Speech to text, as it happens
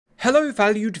Hello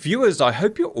valued viewers, I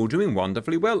hope you're all doing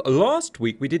wonderfully well. Last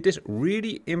week we did this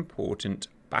really important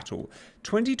battle.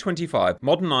 2025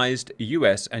 modernized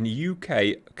US and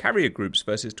UK carrier groups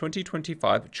versus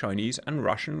 2025 Chinese and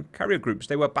Russian carrier groups.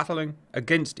 They were battling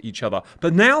against each other.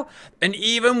 But now an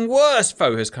even worse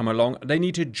foe has come along. They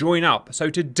need to join up.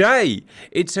 So today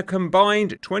it's a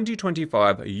combined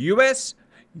 2025 US,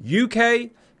 UK,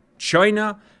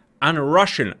 China and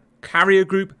Russian carrier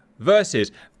group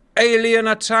versus alien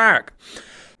attack.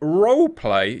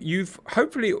 Roleplay, you've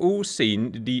hopefully all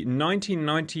seen the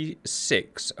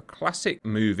 1996 classic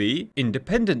movie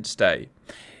Independence Day.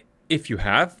 If you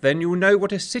have, then you'll know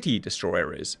what a city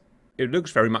destroyer is. It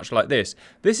looks very much like this.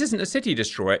 This isn't a city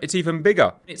destroyer, it's even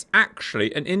bigger. It's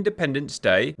actually an Independence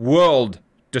Day world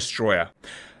destroyer.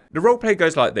 The roleplay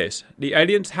goes like this. The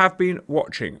aliens have been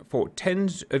watching for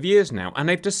tens of years now, and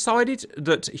they've decided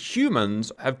that humans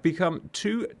have become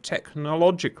too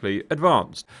technologically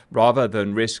advanced. Rather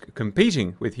than risk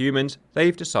competing with humans,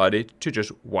 they've decided to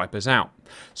just wipe us out.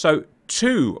 So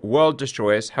two world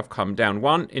destroyers have come down,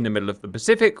 one in the middle of the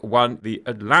Pacific, one the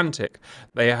Atlantic.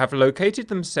 They have located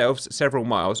themselves several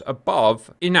miles above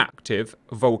inactive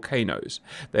volcanoes.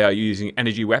 They are using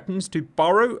energy weapons to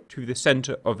burrow to the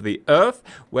center of the Earth,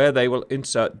 where they will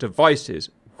insert devices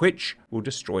which will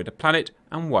destroy the planet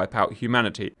and wipe out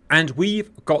humanity. And we've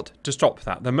got to stop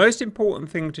that. The most important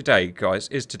thing today, guys,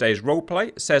 is today's roleplay.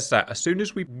 It says that as soon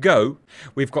as we go,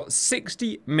 we've got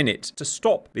 60 minutes to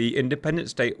stop the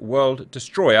Independence Day world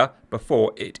destroyer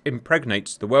before it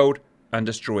impregnates the world and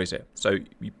destroys it. So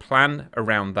we plan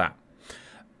around that.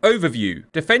 Overview.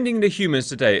 Defending the humans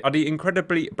today are the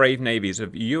incredibly brave navies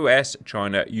of US,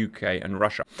 China, UK and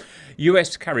Russia.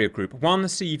 US carrier group 1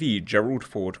 CV Gerald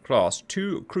Ford class,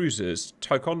 2 cruisers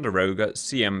Ticonderoga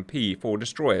CMP, 4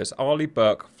 destroyers Arleigh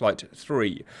Burke Flight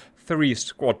 3, 3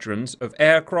 squadrons of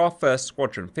aircraft, 1st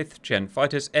Squadron 5th Gen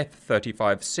fighters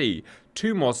F-35C,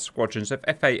 2 more squadrons of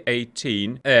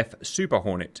FA-18F Super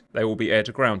Hornet. They will be air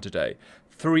to ground today.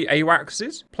 3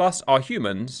 AWACSs plus our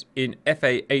humans in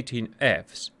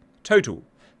FA-18Fs. Total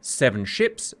 7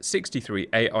 ships, 63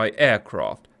 AI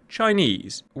aircraft.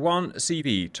 Chinese 1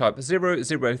 CV Type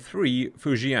 003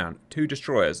 Fujian, 2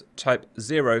 destroyers Type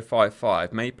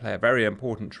 055 may play a very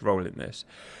important role in this.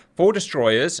 4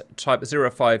 destroyers Type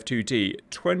 052D,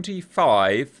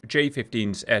 25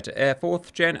 J-15s air-to-air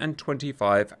 4th gen and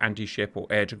 25 anti-ship or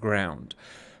air-to-ground.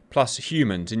 Plus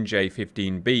humans in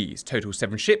J-15Bs, total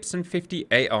 7 ships and 50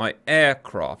 AI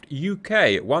aircraft.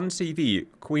 UK 1 CV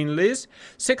Queen Liz,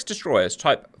 6 destroyers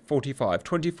Type 45,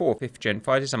 24 5th gen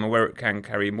fighters. I'm aware it can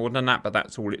carry more than that, but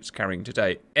that's all it's carrying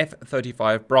today.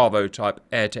 F-35 Bravo type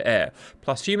air-to-air,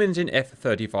 plus humans in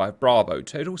F-35 Bravo,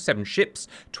 total 7 ships,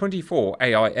 24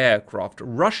 AI aircraft.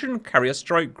 Russian carrier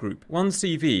strike group 1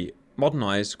 CV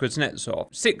modernized Kuznetsov,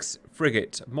 6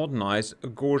 frigate modernized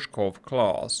Gorshkov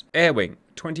class, air wing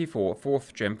 24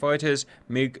 4th gen fighters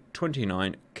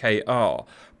MiG-29 KR,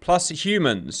 plus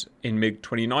humans in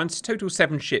MiG-29s, total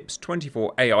 7 ships,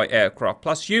 24 AI aircraft,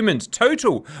 plus humans,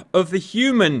 total of the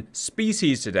human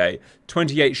species today,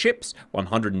 28 ships,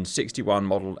 161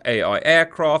 model AI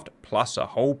aircraft, plus a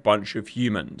whole bunch of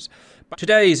humans.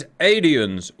 Today's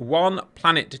aliens, 1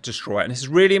 planet destroyer, and this is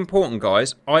really important,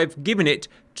 guys. I've given it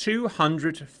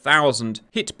 200,000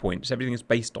 hit points. Everything is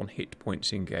based on hit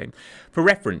points in game. For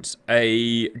reference,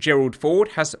 a Gerald Ford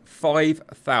has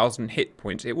 5,000 hit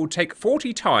points. It will take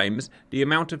 40 times the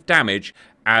amount of damage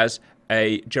as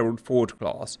a Gerald Ford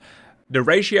class. The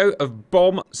ratio of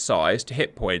bomb size to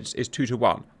hit points is 2 to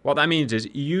 1. What that means is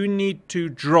you need to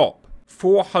drop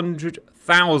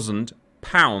 400,000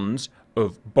 pounds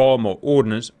of bomb or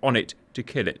ordnance on it to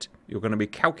kill it. You're going to be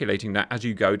calculating that as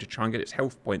you go to try and get its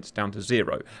health points down to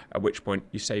 0, at which point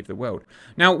you save the world.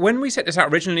 Now, when we set this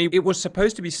out originally, it was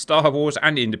supposed to be Star Wars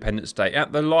and Independence Day.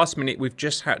 At the last minute, we've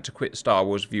just had to quit Star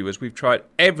Wars, viewers. We've tried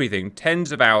everything,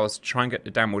 tens of hours, to try and get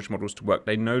the damage models to work.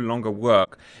 They no longer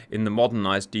work in the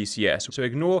modernized DCS. So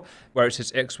ignore where it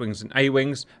says X-Wings and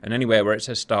A-Wings, and anywhere where it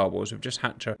says Star Wars. We've just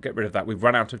had to get rid of that. We've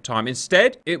run out of time.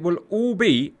 Instead, it will all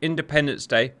be Independence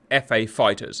Day FA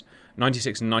fighters.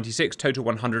 96 and 96, total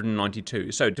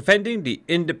 192. So defending the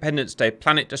Independence Day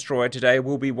planet destroyer today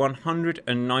will be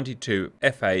 192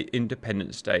 FA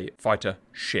Independence Day fighter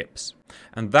ships.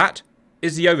 And that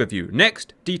is the overview.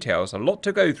 Next, details. A lot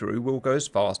to go through. We'll go as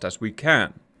fast as we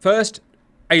can. First,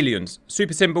 aliens.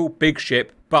 Super simple, big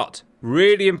ship, but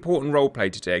really important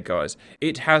roleplay today, guys.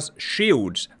 It has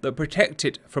shields that protect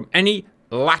it from any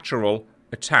lateral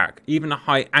attack. Even a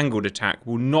high-angled attack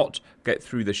will not get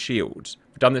through the shields.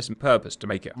 We've done this on purpose to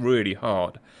make it really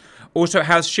hard. Also, it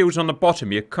has shields on the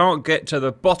bottom. You can't get to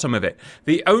the bottom of it.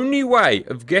 The only way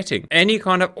of getting any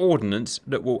kind of ordnance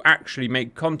that will actually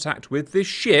make contact with this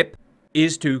ship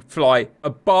is to fly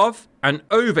above and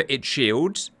over its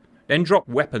shields, then drop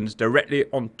weapons directly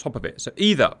on top of it. So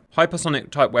either hypersonic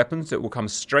type weapons that will come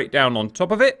straight down on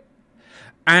top of it,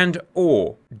 and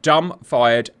or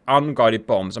dumb-fired, unguided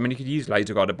bombs. I mean, you could use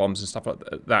laser-guided bombs and stuff like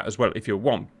that as well if you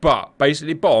want. But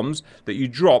basically bombs that you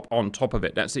drop on top of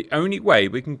it. That's the only way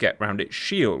we can get around its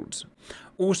shields.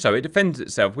 Also, it defends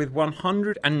itself with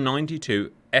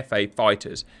 192 FA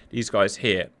fighters. These guys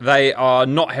here. They are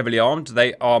not heavily armed.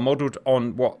 They are modelled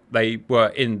on what they were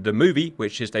in the movie,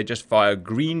 which is they just fire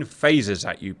green phasers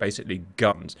at you, basically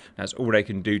guns. That's all they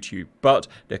can do to you. But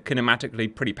they're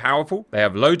kinematically pretty powerful. They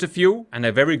have loads of fuel, and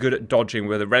they're very good at dodging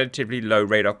with a relatively low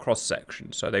radar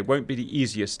cross-section. So they won't be the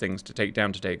easiest things to take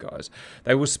down today, guys.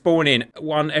 They will spawn in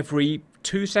one every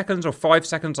 2 seconds or 5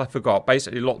 seconds, I forgot.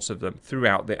 Basically lots of them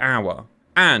throughout the hour.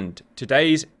 And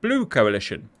today's Blue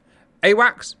Coalition.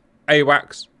 AWACS,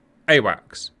 AWACS,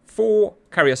 AWACS. 4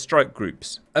 carrier strike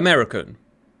groups. American,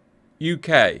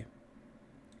 UK,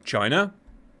 China,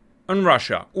 and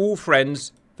Russia. All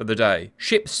friends for the day.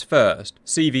 Ships first.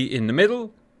 CV in the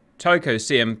middle. Tycho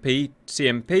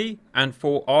CMP, and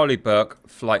 4 Arleigh Burke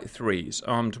Flight 3s,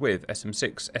 armed with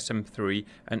SM6, SM3,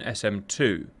 and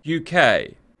SM2.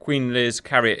 UK. Queen Liz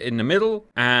carrier in the middle,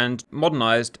 and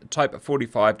modernised Type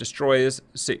 45 destroyers,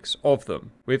 6 of them,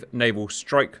 with naval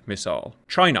strike missile.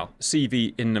 China,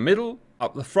 CV in the middle,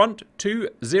 up the front, 2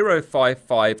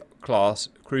 055 class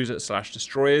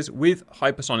cruiser/destroyers with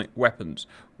hypersonic weapons,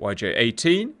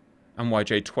 YJ-18 and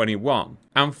YJ-21,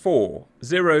 and 4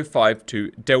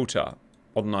 052 Delta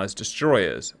modernised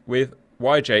destroyers with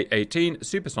YJ-18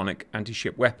 supersonic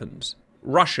anti-ship weapons.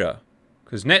 Russia,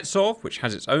 Kuznetsov, which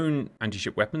has its own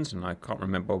anti-ship weapons, and I can't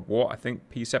remember what, I think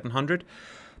P-700,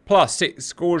 plus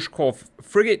 6 Gorshkov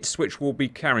frigates, which will be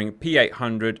carrying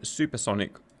P-800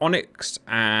 supersonic Onyx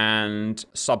and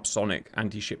subsonic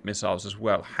anti-ship missiles as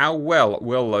well. How well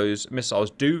will those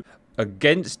missiles do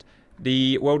against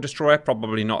the World Destroyer?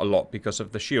 Probably not a lot because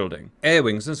of the shielding. Air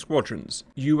wings and squadrons.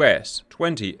 US,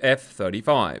 20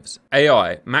 F-35s.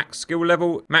 AI, max skill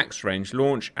level, max range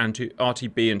launch, and to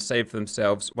RTB and save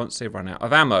themselves once they run out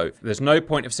of ammo. There's no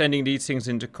point of sending these things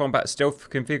into combat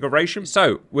stealth configuration,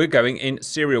 so we're going in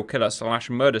serial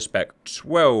killer/murder spec.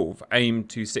 12 AIM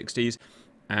 260s.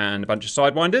 And a bunch of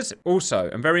Sidewinders. Also,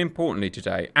 and very importantly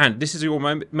today, and this is your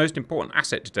most important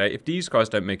asset today, if these guys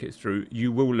don't make it through,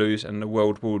 you will lose and the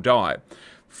world will die.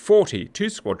 42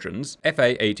 squadrons,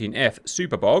 FA-18F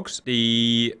Superbogs.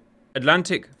 The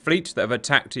Atlantic fleet that have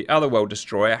attacked the other World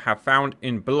Destroyer have found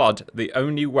in blood the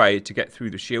only way to get through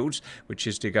the shields, which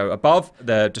is to go above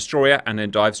the destroyer and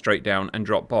then dive straight down and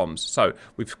drop bombs. So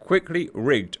we've quickly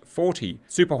rigged 40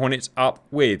 Super Hornets up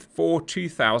with 4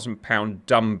 2,000-pound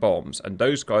dumb bombs, and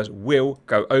those guys will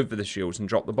go over the shields and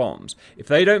drop the bombs. If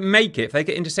they don't make it, if they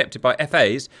get intercepted by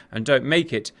FAs and don't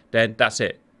make it, then that's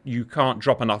it. You can't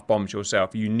drop enough bombs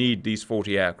yourself. You need these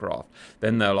 40 aircraft.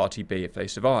 Then they'll RTB if they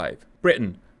survive.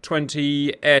 Britain,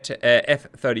 20 air-to-air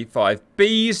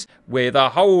F-35Bs with a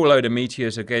whole load of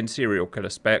meteors, again serial killer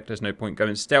spec, there's no point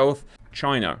going stealth.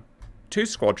 China, 2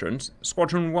 squadrons,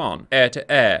 Squadron 1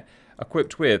 air-to-air,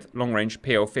 equipped with long-range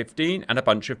PL-15 and a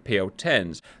bunch of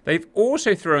PL-10s. They've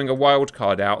also throwing a wild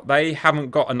card out. They haven't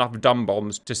got enough dumb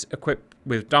bombs to equip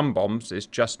with dumb bombs. It's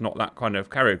just not that kind of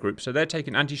carrier group. So they're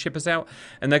taking anti-shippers out,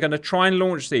 and they're going to try and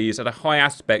launch these at a high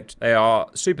aspect. They are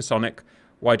supersonic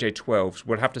YJ-12s.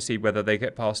 We'll have to see whether they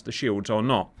get past the shields or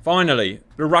not. Finally,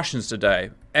 the Russians today.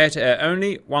 Air-to-air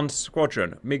only, 1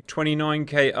 squadron.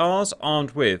 MiG-29KRs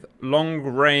armed with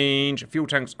long-range fuel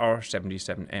tanks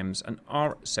R-77Ms and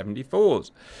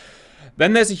R-74s.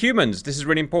 Then there's the humans. This is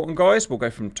really important, guys. We'll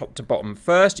go from top to bottom.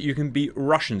 First, you can be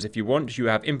Russians if you want. You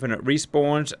have infinite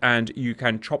respawns, and you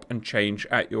can chop and change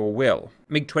at your will.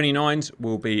 MiG-29s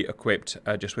will be equipped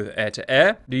just with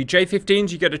air-to-air. The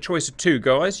J-15s, you get a choice of 2,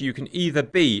 guys. You can either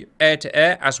be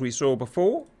air-to-air, as we saw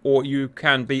before, or you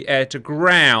can be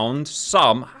air-to-ground.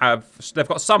 They've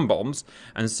got some bombs,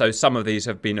 and so some of these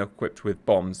have been equipped with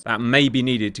bombs that may be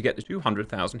needed to get the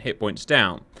 200,000 hit points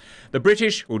down. The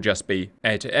British will just be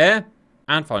air-to-air.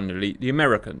 And finally, the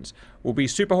Americans will be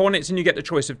Super Hornets, and you get the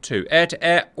choice of 2,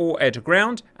 air-to-air or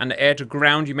air-to-ground. And the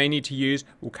air-to-ground you may need to use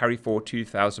will carry 4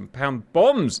 2,000-pound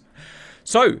bombs.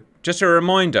 So, just a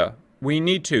reminder, we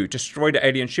need to destroy the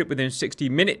alien ship within a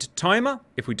 60-minute timer.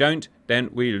 If we don't, then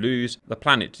we lose the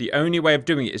planet. The only way of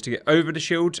doing it is to get over the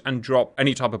shields and drop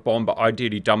any type of bomb, but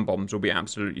ideally dumb bombs will be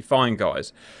absolutely fine,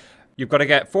 guys. You've got to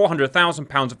get 400,000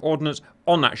 pounds of ordnance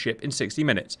on that ship in 60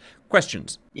 minutes.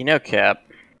 Questions? You know, Cap,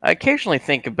 I occasionally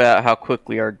think about how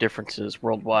quickly our differences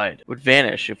worldwide would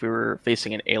vanish if we were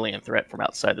facing an alien threat from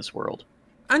outside this world.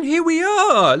 And here we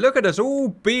are! Look at us all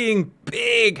being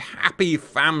big, happy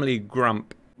family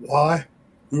grump. Why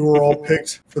we were all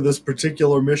picked for this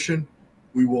particular mission,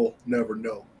 we will never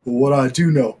know. But what I do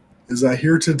know is that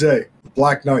here today, the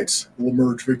Black Knights will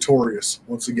emerge victorious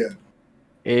once again.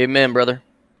 Amen, brother.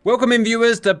 Welcome in,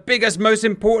 viewers. The biggest, most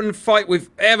important fight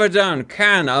we've ever done.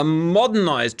 Can a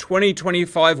modernized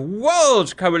 2025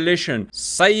 world coalition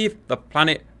save the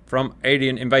planet from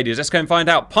alien invaders? Let's go and find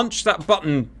out. Punch that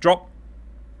button. Drop.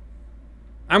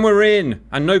 And we're in.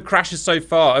 And no crashes so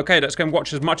far. Okay, let's go and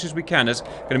watch as much as we can. There's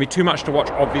going to be too much to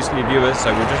watch, obviously, viewers,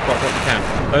 so we'll just watch what we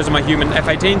can. Those are my human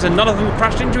F-18s, and none of them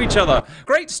crashed into each other.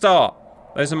 Great start.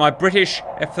 Those are my British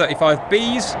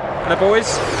F-35Bs. Hello,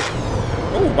 boys.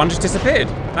 Oh, one just disappeared.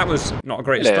 That was not a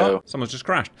great start. Someone's just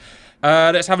crashed.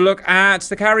 Let's have a look at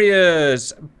the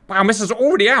carriers. Wow, missiles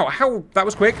already out. How? That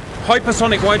was quick.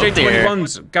 Hypersonic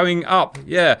YJ-21s going up.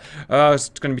 Yeah. It's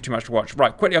going to be too much to watch.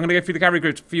 Right, quickly, I'm going to go through the carrier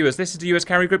groups for viewers. This is the US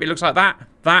carrier group. It looks like that,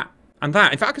 and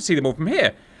that. In fact, I can see them all from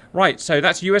here. Right, so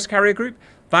that's US carrier group.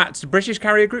 That's the British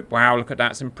carrier group. Wow, look at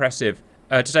that. It's impressive.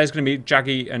 Today's going to be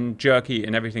jaggy and jerky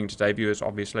and everything today, viewers,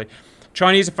 obviously.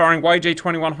 Chinese are firing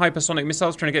YJ-21 hypersonic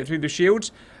missiles, trying to get through the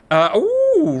shields.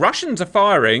 Oh, Russians are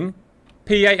firing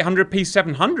P-800,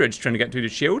 P-700s, trying to get through the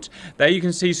shields. There you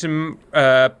can see some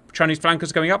Chinese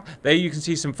flankers going up. There you can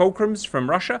see some Fulcrums from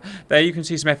Russia. There you can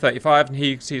see some F-35, and here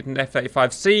you can see some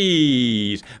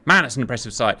F-35Cs. Man, that's an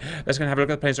impressive sight. Let's go and have a look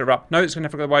at the planes that are up. No, let's go and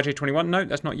have a look at the YJ-21. No,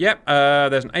 that's not yet.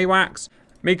 There's an AWACS.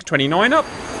 MiG-29 up.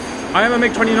 I am a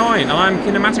MiG-29, and I'm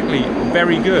kinematically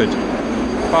very good.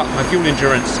 But my fuel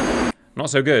endurance, not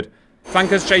so good.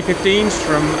 Flankers J-15s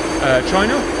from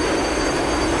China.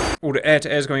 All the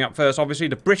air-to-airs going up first, obviously.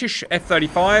 The British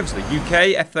F-35s, the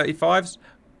UK F-35s.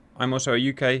 I'm also a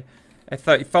UK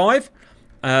F-35.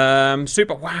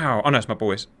 Super, wow. Oh, no, it's my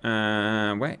boys.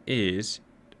 Where is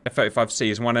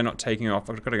F-35Cs and why they're not taking off?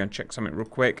 I've got to go and check something real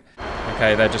quick.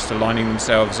 Okay, they're just aligning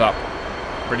themselves up.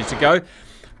 Ready to go.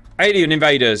 Alien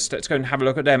invaders, let's go and have a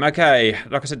look at them. Okay,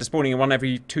 like I said, they're spawning in one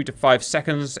every 2 to 5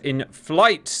 seconds in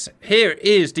flight. Here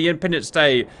is the Independence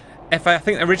Day FA, I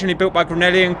think originally built by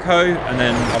Granelli & Co. and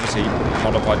then obviously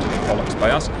modified to the bollocks by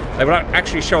us. They will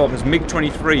actually show up as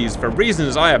MiG-23s for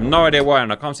reasons I have no idea why,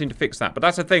 and I can't seem to fix that. But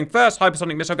that's the thing. First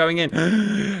hypersonic missile going in.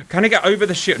 Can it get over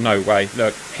the ship? No way.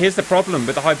 Look, here's the problem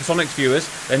with the hypersonics, viewers.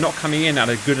 They're not coming in at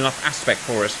a good enough aspect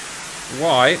for us.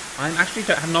 Why? I actually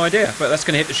have no idea, but that's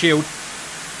going to hit the shield.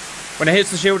 When it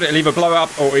hits the shield, it'll either blow up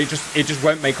or it just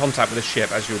won't make contact with the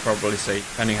ship, as you'll probably see,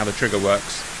 depending how the trigger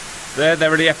works. There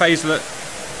are the FAs that...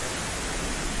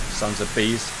 Sons of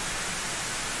bees.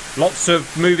 Lots of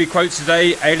movie quotes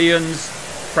today. Aliens,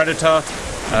 Predator,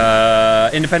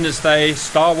 Independence Day,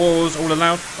 Star Wars, all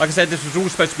allowed. Like I said, this was all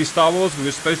supposed to be Star Wars. We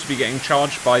were supposed to be getting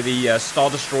charged by the Star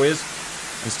Destroyers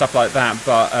and stuff like that,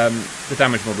 but the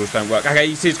damage models don't work. Okay,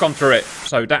 you see it's gone through it.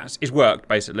 So it's worked,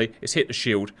 basically. It's hit the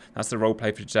shield. That's the role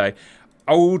play for today.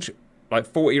 Old,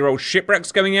 like 40-year-old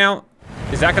shipwrecks going out.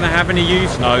 Is that going to have any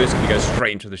use? No, it's going to go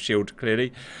straight into the shield,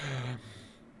 clearly.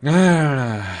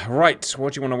 Right,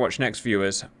 what do you want to watch next,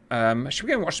 viewers? Should we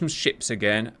go and watch some ships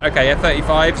again? Okay,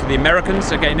 F-35s, the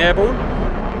Americans are getting airborne.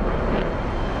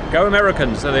 Go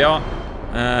Americans, there they are.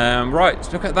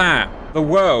 Right, look at that. The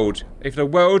world. If the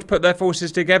world put their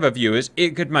forces together, viewers,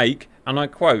 it could make, and I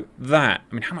quote, that.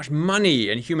 I mean, how much money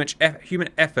and human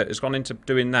effort has gone into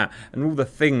doing that, and all the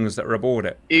things that are aboard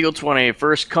it. Eagle 20,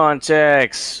 first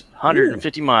contacts,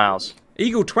 150 miles.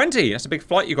 Eagle 20, that's a big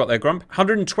flight you got there, Grump.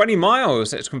 120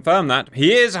 miles, let's confirm that.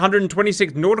 He is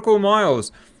 126 nautical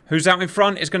miles. Who's out in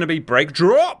front is going to be break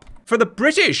drop for the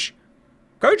British.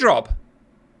 Go drop.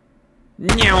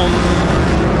 Nyam.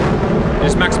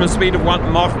 It's maximum speed of Mach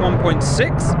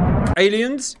 1.6.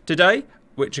 Aliens today,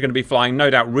 which are going to be flying,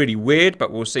 no doubt, really weird, but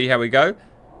we'll see how we go.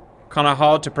 Kind of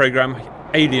hard to program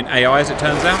alien AI, as it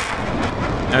turns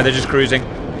out. No, they're just cruising.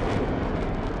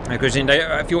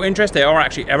 If you're interested, they are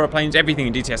actually aeroplanes. Everything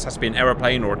in DCS has to be an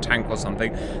aeroplane or a tank or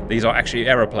something. These are actually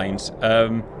aeroplanes.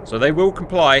 So they will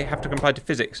have to comply to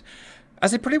physics.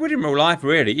 As they probably would in real life,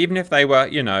 really. Even if they were,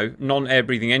 you know, non-air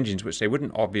breathing engines, which they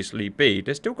wouldn't obviously be,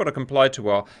 they've still got to comply to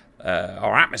our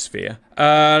atmosphere.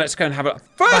 Let's go and have a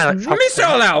first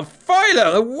missile out!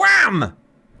 Filer! Wham!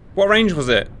 What range was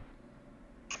it?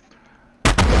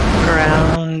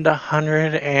 Around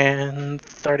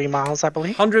 130 miles, I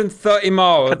believe. 130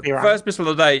 miles. First missile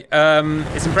of the day.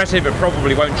 It's impressive. It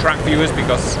probably won't track viewers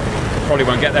because it probably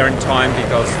won't get there in time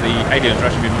because the aliens are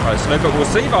actually moving quite slow. But we'll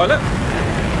see, Violet.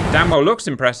 Damn well looks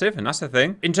impressive, and that's the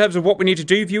thing. In terms of what we need to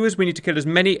do, viewers, we need to kill as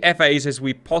many FAs as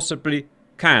we possibly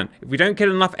can. If we don't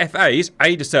kill enough FAs,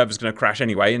 A, the server's going to crash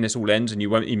anyway, and this all ends and you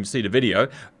won't even see the video.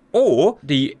 Or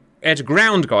the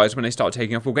air-to-ground guys, when they start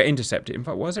taking off, will get intercepted. In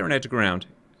fact, why is there an air-to-ground?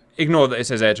 Ignore that it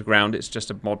says air-to-ground. It's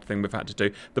just a mod thing we've had to do.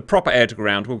 The proper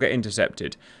air-to-ground will get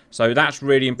intercepted. So that's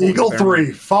really important. Eagle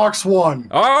 3, Fox 1.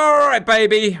 All right,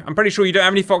 baby. I'm pretty sure you don't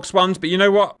have any Fox 1s, but you know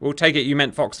what? We'll take it you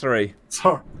meant Fox 3.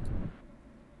 Sorry.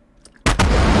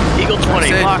 Eagle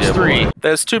 20, Fox 3.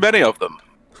 There's too many of them.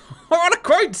 What a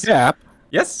quote! Yeah.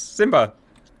 Yes, Simba.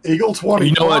 Eagle 20,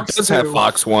 You know what Fox does 2. have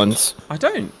Fox ones? I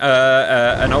don't.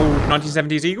 An old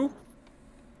 1970s Eagle?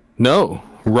 No.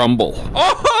 Rumble.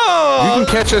 Oh! You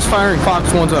can catch us firing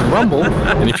Fox ones on Rumble.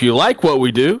 And if you like what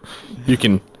we do, you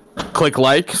can click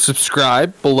like,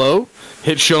 subscribe below,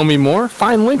 hit show me more,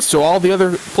 find links to all the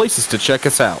other places to check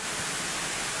us out.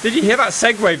 Did you hear that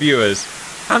segue, viewers?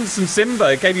 Handsome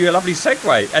Simba gave you a lovely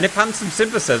segue. And if Handsome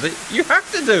Simba says it, you have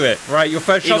to do it. Right, your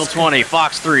first shot. Eagle 20,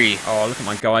 Fox 3. Oh, look at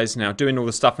my guys now doing all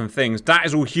the stuff and things. That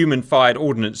is all human-fired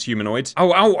ordnance humanoids.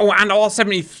 Oh, and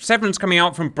R-77's coming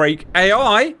out from Break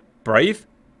AI. Brave.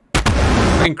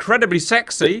 Incredibly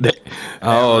sexy.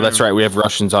 Oh, that's right. We have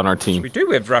Russians on our team. We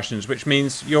do have Russians, which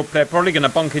means they're probably going to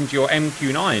bunk into your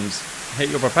MQ-9s.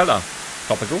 Hit your propeller.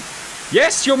 Topical.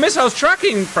 Yes, your missile's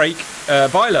tracking, Break.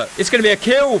 Violet. It's going to be a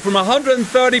kill from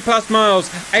 130 plus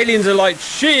miles. Aliens are like,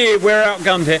 shit, we're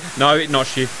outgunned here. No, not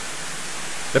she.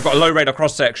 They've got a low radar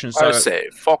cross-section, so... I say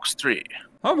Fox 3.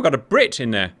 Oh, we've got a Brit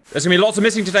in there. There's going to be lots of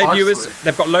missing today, viewers.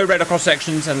 They've got low radar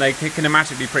cross-sections, and they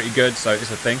kinematically pretty good, so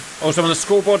it's a thing. Also, on the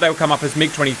scoreboard, they'll come up as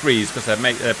MiG-23s, because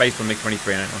they're based on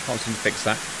MiG-23, and I can't seem to fix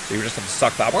that. So you just have to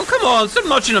suck that up. Well, come on, stop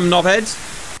notching them,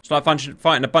 knobheads. It's like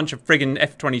fighting a bunch of friggin'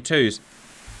 F-22s.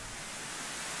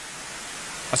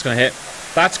 That's going to hit.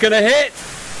 That's going to hit!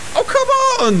 Oh, come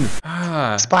on!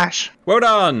 Ah. Splash. Well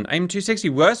done. AIM-260,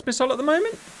 worst missile at the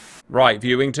moment? Right,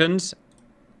 Viewingtons.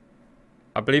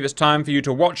 I believe it's time for you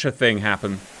to watch a thing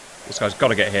happen. This guy's got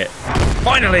to get hit.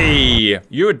 Finally!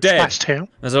 You're dead. Splash 2.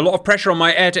 There's a lot of pressure on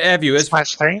my air-to-air viewers.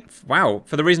 Splash 3. Wow,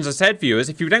 for the reasons I said, viewers,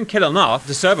 if you don't kill enough,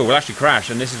 the server will actually crash,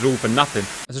 and this is all for nothing.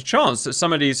 There's a chance that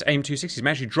some of these AIM-260s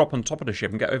may actually drop on top of the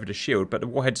ship and get over the shield, but the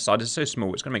warhead side is so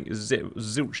small, it's going to make a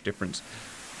zilch difference.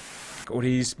 Got all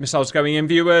these missiles going in,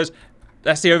 viewers.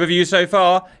 That's the overview so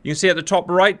far. You can see at the top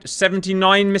right,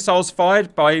 79 missiles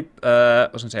fired by, I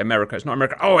was going to say America. It's not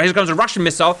America. Oh, here comes a Russian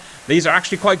missile. These are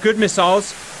actually quite good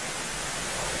missiles.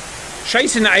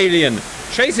 Chasing the alien.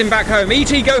 Chasing back home.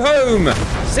 E.T., go home.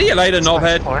 See you later,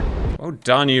 knobhead. Well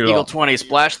done, you lot. Eagle 20,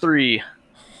 Splash 3.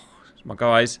 My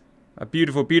guys.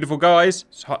 Beautiful, beautiful guys.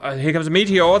 So, here comes a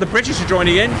meteor. The British are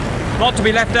joining in. Not to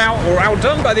be left out or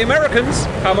outdone by the Americans.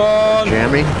 Come on.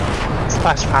 Jammy.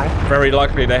 Splash 5. Very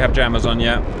likely they have jammers on,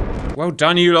 yeah. Well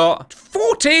done, you lot.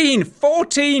 14!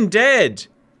 14 dead.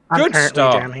 I'm Good currently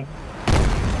start. jamming.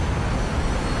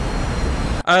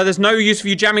 There's no use for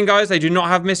you jamming, guys. They do not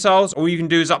have missiles. All you can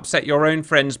do is upset your own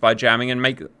friends by jamming and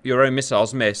make your own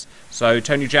missiles miss. So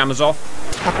turn your jammers off.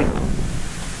 Copy.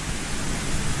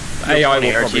 The AI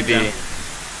will probably RTV. jam.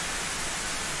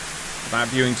 About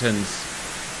Viewingtons.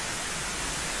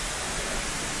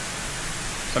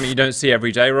 Something you don't see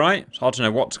every day, right? It's hard to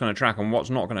know what's going to track and what's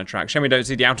not going to track. Shame we don't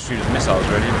see the altitude of missiles,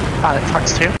 really. Violet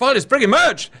Fox 2. Violet's bringing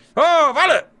merch! Oh,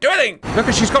 Violet, do anything! Look,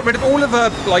 she's got rid of all of her,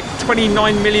 like,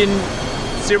 29 million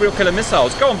serial killer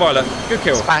missiles. Go on, Violet. Good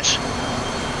kill. Splash.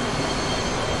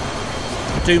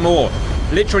 Do more.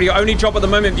 Literally, your only job at the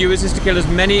moment, viewers, is to kill as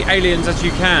many aliens as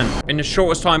you can in the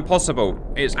shortest time possible.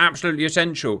 It's absolutely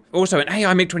essential. Also, an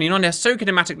AI MiG-29, they're so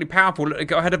kinematically powerful. Look, they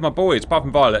got ahead of my boys, apart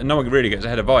from Violet, and no one really gets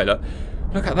ahead of Violet.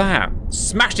 Look at that.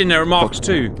 Smashed in there at Mark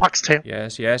 2. Fox 2.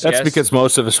 Yes, yes, That's yes. because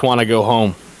most of us want to go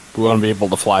home. We want to be able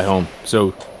to fly home.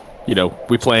 So, you know,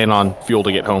 we plan on fuel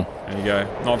to get home. There you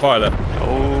go. Not Violet.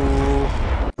 Oh.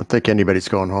 I don't think anybody's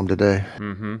going home today.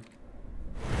 Mm-hmm.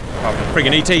 Apart from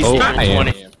friggin' ET. Oh, Smash. I am.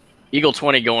 20. Eagle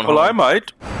 20 going Well, home. I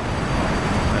might.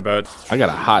 Hey, bird. I got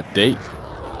a hot date.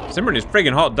 Simran is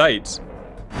friggin' hot dates.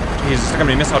 Jesus, look how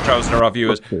many missile trails there are,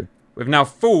 viewers. We've now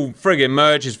full friggin'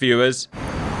 merges, viewers.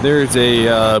 There's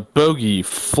a bogey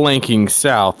flanking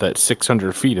south at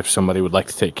 600 feet if somebody would like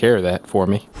to take care of that for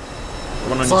me.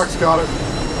 Sox got it.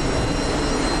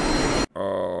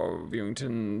 Oh,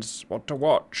 Viewingtons, what to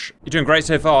watch? You're doing great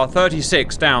so far.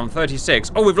 36 down,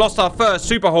 36. Oh, we've lost our first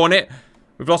Super Hornet.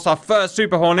 We've lost our first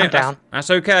Super Hornet. I'm down.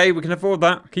 That's okay. We can afford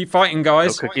that. Keep fighting, No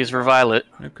guys. cookies for Violet.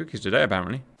 No cookies today,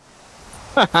 apparently.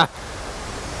 The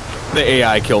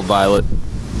AI killed Violet.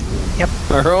 Yep.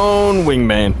 Her own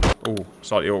wingman. Oh,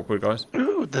 slightly awkward, guys.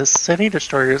 Ooh, the city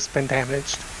destroyer's been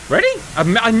damaged. Ready?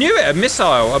 I knew it. A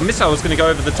missile. A missile was going to go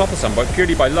over the top of somebody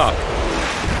purely by luck.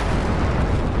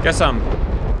 Get some.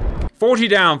 40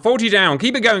 down, 40 down.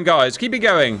 Keep it going, guys. Keep it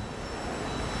going.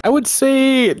 I would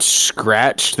say it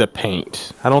scratched the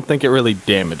paint. I don't think it really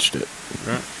damaged it.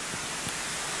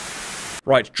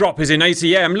 Right, Drop is in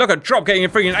ACM. Look at Drop getting a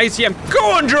freaking ACM. Go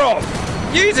on, Drop!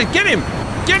 Use it. Get him.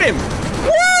 Get him.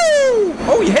 Woo!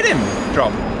 Oh, you hit him,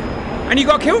 Drop. And you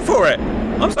got killed for it.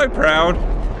 I'm so proud.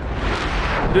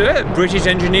 Yeah, British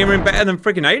engineering better than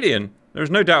freaking Alien. There's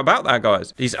no doubt about that,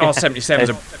 guys. These R-77s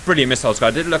are brilliant missiles,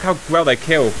 guys. Look how well they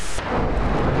kill.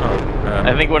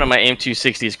 I think one of my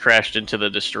AIM-260s crashed into the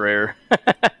destroyer.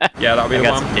 Yeah, that'll be the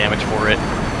one. I got some damage for it.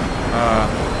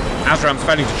 Azram's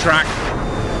failing to track.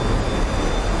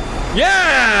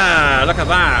 Yeah! Look at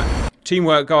that.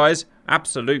 Teamwork, guys.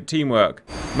 Absolute teamwork.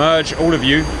 Merge, all of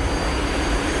you.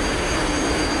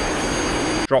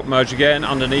 Drop merge again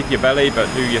underneath your belly,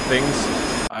 but do your things.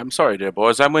 I'm sorry, dear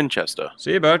boys. I'm Winchester.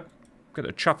 See you, bud. Get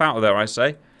a chuff out of there, I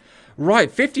say.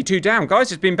 Right, 52 down.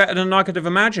 Guys, it's been better than I could have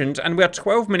imagined, and we're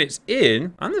 12 minutes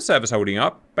in, and the server's holding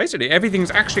up. Basically,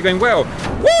 everything's actually going well.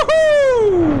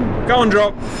 Woohoo! Go on,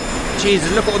 Drop. Jesus,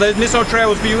 look at all those missile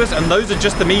trails, viewers, and those are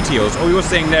just the meteors. All you're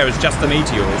seeing there is just the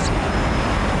meteors.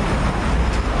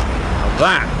 Now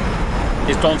that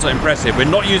is darn impressive. We're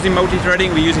not using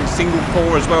multi-threading, we're using single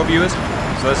core as well, viewers.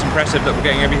 So that's impressive that we're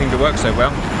getting everything to work so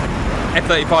well.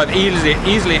 F-35 easily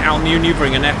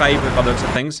outmaneuvering an F-8 with other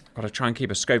things. Got to try and keep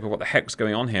a scope of what the heck's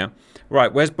going on here. Right,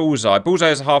 where's Bullseye? Bullseye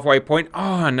is a halfway point.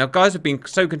 Oh, now guys have been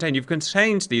so contained. You've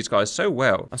contained these guys so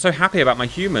well. I'm so happy about my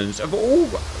humans. Of all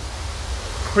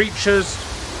creatures,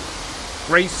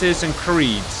 races, and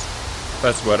creeds.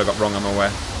 First word I got wrong, I'm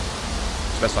aware.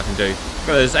 It's the best I can do. Look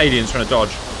at those aliens trying to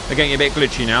dodge. They're getting a bit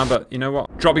glitchy now, but you know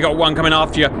what? Drop, you got one coming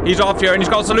after you. He's after you, and he's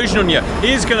got a solution on you.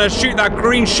 He's gonna shoot that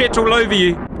green shit all over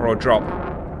you. Poor old Drop.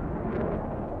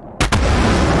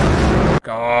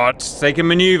 God, they can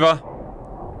maneuver.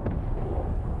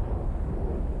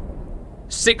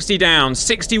 60 down,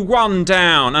 61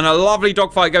 down, and a lovely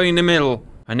dogfight going in the middle.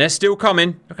 And they're still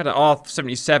coming. Look at that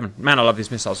R-77. Man, I love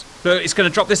these missiles. Look, it's gonna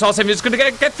drop this R-7. It's gonna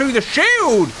get through the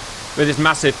shield with this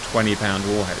massive 20-pound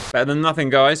warhead. Better than nothing,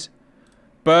 guys.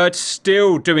 Bird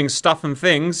still doing stuff and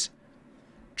things.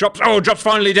 Drops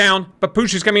finally down. But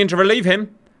Poosh is coming in to relieve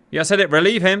him. Yeah, I said it,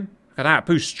 relieve him. Look at that,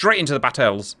 Poosh straight into the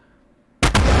battles.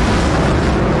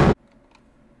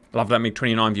 Love that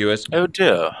MiG-29, viewers. Oh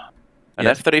dear. An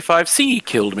Yes. F-35C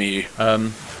killed me.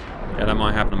 Yeah, that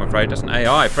might happen, I'm afraid. That's an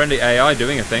AI, friendly AI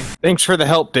doing a thing. Thanks for the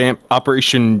help, Damp.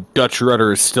 Operation Dutch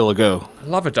Rudder is still a go.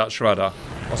 Love a Dutch rudder.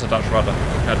 What's a Dutch rudder?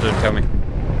 Don't tell me.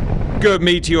 Good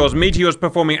meteors. Meteors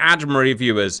performing admirably,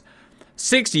 viewers.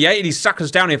 68, these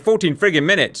suckers down in 14 friggin'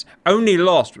 minutes. Only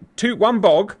lost one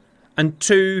bog and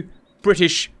 2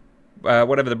 British,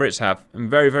 whatever the Brits have. I'm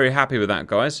very, very happy with that,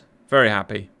 guys. Very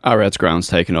happy. Our Red's ground's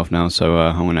taken off now, so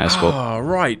I'm going to escort. Ah,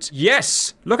 right.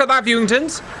 Yes. Look at that,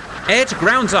 Viewingtons. Air to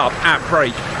ground's up at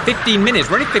break. 15 minutes.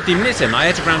 We're only 15 minutes in.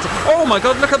 Air to ground's up. Oh my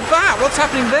god, look at that. What's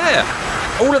happening there?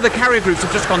 All of the carrier groups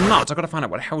have just gone nuts. I've got to find out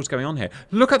what the hell's going on here.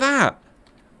 Look at that.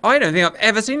 I don't think I've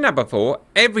ever seen that before.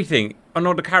 Everything on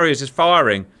all the carriers is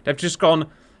firing. They've just gone,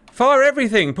 fire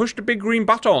everything. Push the big green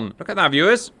button. Look at that,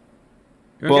 viewers.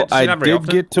 Well, I did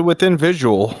get to within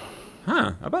visual.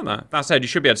 Huh, how about that? That said, you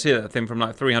should be able to see that thing from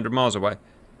like 300 miles away.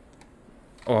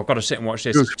 Oh, I've got to sit and watch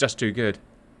this. It's just too good.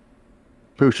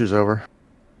 Poosh is over.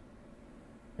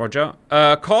 Roger.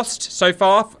 Cost so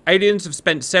far, aliens have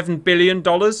spent $7 billion.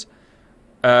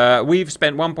 We've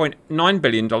spent $1.9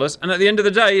 billion. And at the end of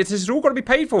the day, this is all got to be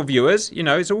paid for, viewers. You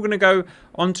know, it's all going to go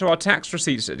onto our tax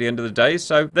receipts at the end of the day.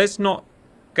 So let's not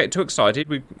get too excited.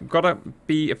 We've got to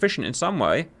be efficient in some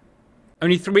way.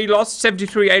 Only 3 lost,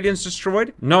 73 aliens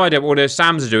destroyed. No idea what their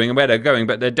SAMs are doing and where they're going,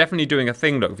 but they're definitely doing a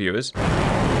thing, look, viewers.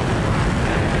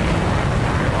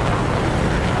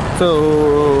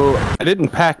 So I didn't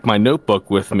pack my notebook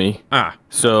with me. Ah.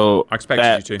 So I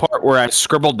expected you to. Part where I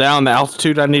scribbled down the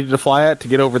altitude I needed to fly at to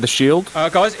get over the shield.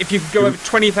 Guys, if you could go over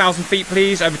 20,000 feet,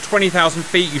 please. Over 20,000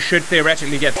 feet, you should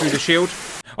theoretically get through the shield.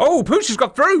 Oh, Pooch has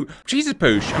got through. Jesus,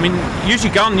 Pooch. I mean, use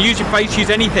your gun, use your face, use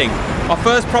anything. Our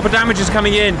first proper damage is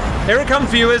coming in. Here it comes,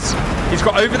 viewers. He's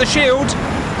got over the shield.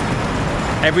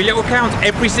 Every little count,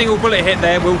 every single bullet hit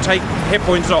there will take hit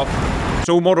points off. It's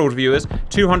all modelled, viewers.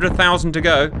 200,000 to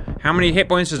go. How many hit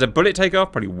points does a bullet take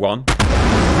off? Probably 1.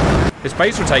 This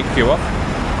base will take a few off.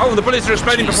 Oh, the bullets are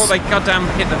exploding before they goddamn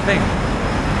hit the thing.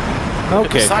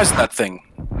 Okay. Besides that thing.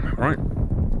 Right.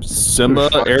 Simba,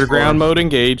 air-to-ground mode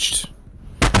engaged.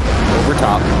 Over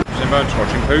top. Simba,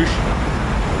 watching Poosh.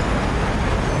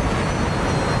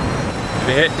 Did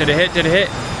it hit? Did it hit? Did it hit?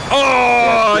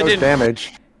 Oh, I didn't.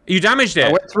 Damage. You damaged it.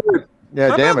 I went through it. Yeah,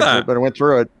 How about damaged that? it, but it went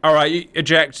through it. All right, you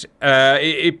eject.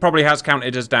 It probably has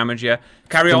counted as damage, yeah.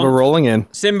 Carry Simba on. rolling in.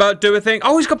 Simba, do a thing.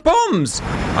 Oh, he's got bombs.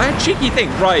 I had a cheeky thing.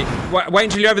 Right, wait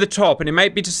until you're over the top, and it may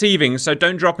be deceiving, so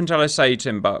don't drop until I say,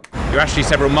 Simba. You're actually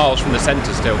several miles from the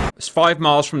center still. It's 5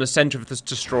 miles from the center of this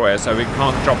destroyer, so we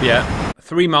can't drop yet.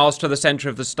 3 miles to the center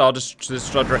of the Star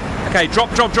Destroyer. Okay, drop.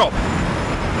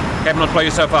 Careful not to blow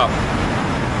yourself up.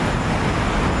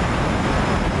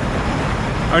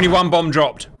 Only 1 bomb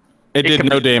dropped. It did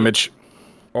no damage.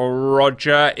 Oh,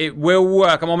 Roger, it will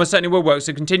work. I'm almost certain it will work.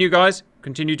 So continue, guys.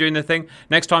 Continue doing the thing.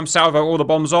 Next time, salvo all the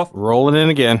bombs off. Rolling in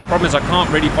again. Problem is, I can't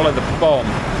really follow the bomb.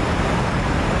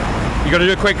 You gotta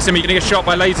do it quick, Simmy. You're gonna get shot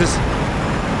by lasers.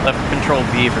 Left control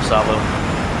V for salvo.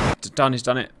 It's done, he's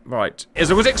done it. Right.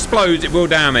 As long as it explodes, it will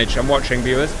damage. I'm watching,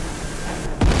 viewers.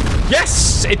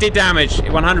 Yes! It did damage. It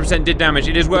 100% did damage.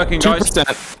 It is working, guys.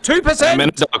 2%. 2%? I'm in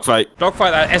a dogfight.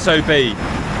 Dogfight that SOB.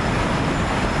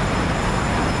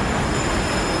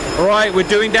 Alright, we're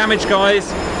doing damage, guys.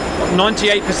 Got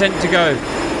 98% to go.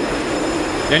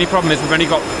 The only problem is we've only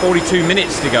got 42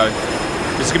 minutes to go.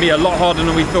 This is going to be a lot harder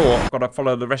than we thought. Got to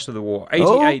follow the rest of the war.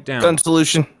 88 down. Gun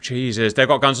solution. Jesus, they've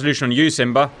got gun solution on you,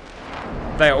 Simba.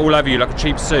 They're all over you like a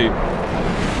cheap suit.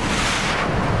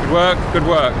 Good work, good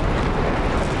work.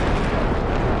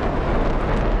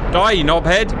 Die, you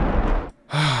knobhead.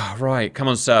 Right, come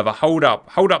on, server. Hold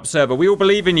up, server. We all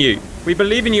believe in you. We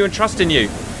believe in you and trust in you.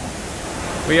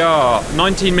 We are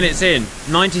 19 minutes in.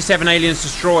 97 aliens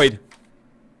destroyed.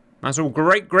 That's all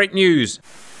great news.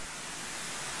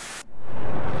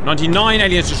 99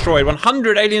 aliens destroyed.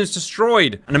 100 aliens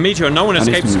destroyed. And a meteor. No one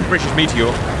escapes the British meteor.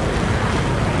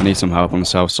 I need some help on the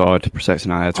south side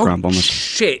protecting our air to ground bombers.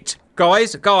 Shit.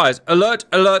 Guys. Alert.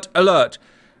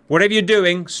 Whatever you're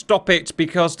doing, stop it,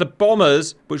 because the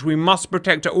bombers, which we must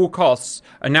protect at all costs,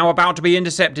 are now about to be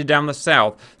intercepted down the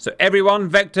south. So everyone,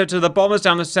 vector to the bombers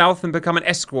down the south and become an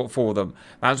escort for them.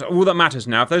 That's all that matters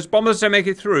now. If those bombers don't make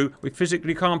it through, we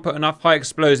physically can't put enough high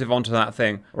explosive onto that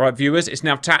thing. All right, viewers, it's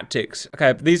now tactics.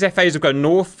 Okay, these FAs have gone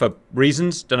north for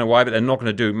reasons. Don't know why, but they're not going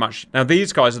to do much. Now,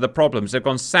 these guys are the problems. They've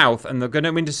gone south, and they're going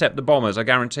to intercept the bombers, I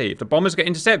guarantee. If the bombers get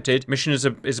intercepted, mission is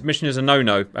a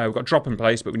no-no. We've got a drop in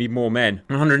place, but we need more men.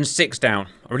 106 down.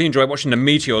 I really enjoy watching the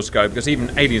meteors go, because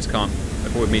even aliens can't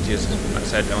avoid meteors. Like I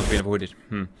said, that one's been avoided.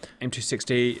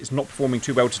 M260 is not performing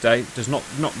too well today. Does not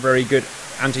very good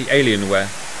anti-alien wear.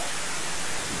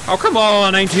 Oh, come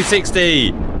on,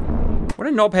 M260! What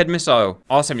a knobhead missile.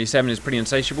 R77 is pretty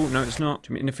insatiable. No, it's not.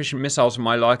 Too many inefficient missiles for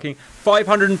my liking.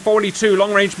 542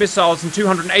 long-range missiles and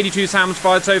 282 SAMs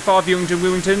fired so far,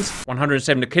 Viewingtons.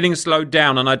 107. The killing slowed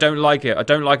down, and I don't like it. I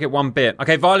don't like it one bit.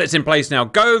 Okay, Violet's in place now.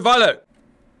 Go, Violet!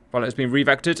 Violet's been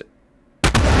revectored.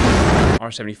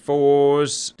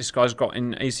 R74s. This guy's got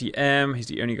in ACM. He's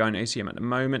the only guy in ACM at the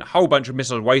moment. A whole bunch of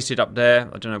missiles wasted up there.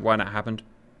 I don't know why that happened.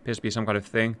 Appears to be some kind of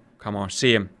thing. Come on,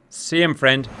 see him. See him,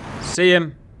 friend. See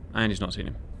him. And he's not seen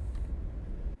him.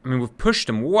 I mean, we've pushed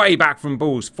him way back from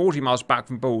balls. 40 miles back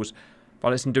from balls.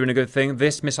 Violet's doing a good thing.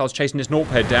 This missile's chasing this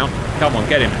Norped down. Come on,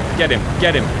 get him. Get him.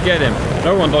 Get him. Get him.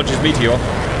 No one dodges Meteor.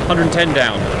 110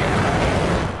 down.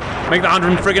 Make that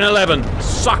 111.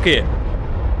 Suck it.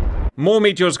 More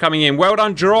meteors coming in. Well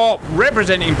done, drop.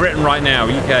 Representing Britain right now.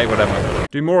 UK, whatever.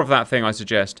 Do more of that thing, I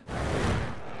suggest.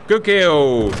 Good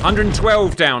kill.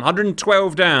 112 down.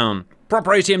 112 down.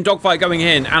 Proper ATM dogfight going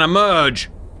in. And a merge.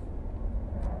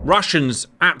 Russians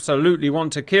absolutely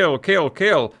want to kill.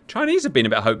 Chinese have been a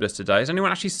bit hopeless today. Has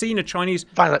anyone actually seen a Chinese?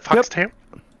 Violet Fox 2.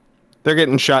 They're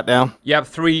getting shot down. Yep,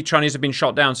 3 Chinese have been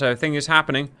shot down, so a thing is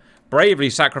happening. Bravely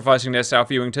sacrificing their South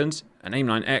Ewingtons. An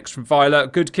AIM-9X from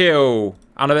Violet. Good kill.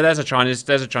 Oh no, there's a Chinese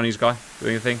guy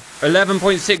doing a thing.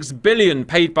 11.6 billion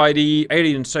paid by the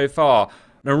aliens so far.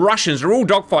 The Russians are all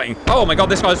dogfighting. Oh my god,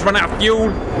 this guy's run out of fuel.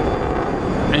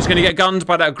 And he's gonna get gunned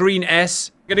by that green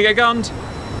S. Gonna get gunned.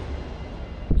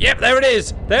 Yep, there it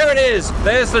is. There it is.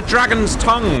 There's the dragon's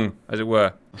tongue, as it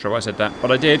were. Not sure why I said that, but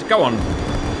I did. Go on.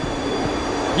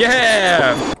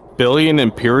 Yeah. Billion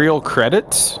Imperial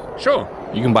credits? Sure.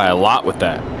 You can buy a lot with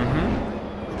that.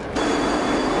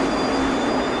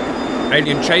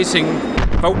 Alien chasing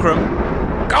Fulcrum.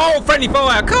 Oh, friendly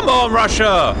fire! Come on,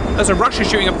 Russia! There's a Russia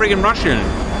shooting a friggin' Russian.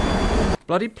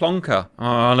 Bloody plonker.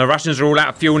 Oh, the Russians are all out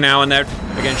of fuel now, and they're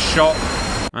getting shot.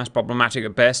 That's problematic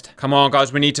at best. Come on,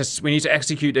 guys, we need to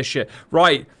execute this shit.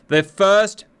 Right, the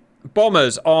first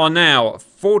bombers are now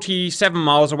 47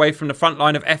 miles away from the front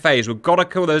line of FAs. We've got to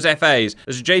kill those FAs.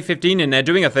 There's a J-15 in there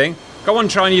doing a thing. Go on,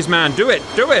 Chinese man, do it,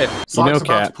 do it. Sock's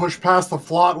about to push past the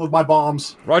flot with my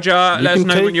bombs. Roger, let us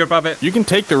know when you're above it. You can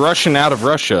take the Russian out of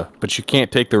Russia, but you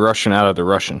can't take the Russian out of the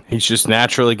Russian. He's just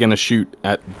naturally going to shoot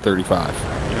at 35.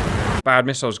 Bad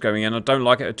missiles going in. I don't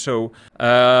like it at all.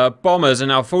 Bombers are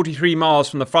now 43 miles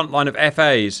from the front line of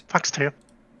FAs. Fox 2.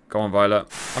 Go on, Violet.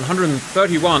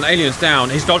 131 aliens down.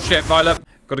 He's dodged it, Violet.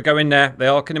 Got to go in there. They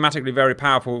are kinematically very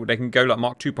powerful. They can go like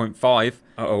Mark 2.5.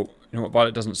 Uh-oh. You know what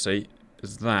Violet doesn't see?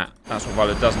 Is that. That's what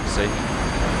Violet doesn't see.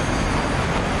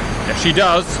 Yeah, she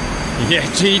does.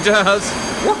 Yeah, she does.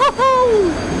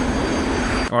 Woohoo!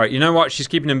 Alright, you know what? She's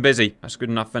keeping him busy. That's good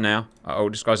enough for now. Uh-oh,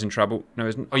 this guy's in trouble. No,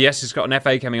 isn't. Oh, yes, he's got an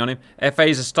FA coming on him.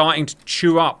 FAs are starting to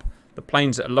chew up the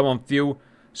planes that are low on fuel.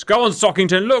 Just go on,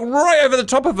 Sockington. Look, right over the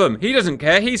top of him. He doesn't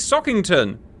care. He's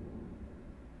Sockington.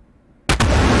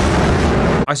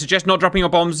 I suggest not dropping your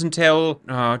bombs until...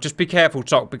 just be careful,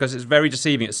 Sock, because it's very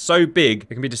deceiving. It's so big, it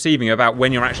can be deceiving about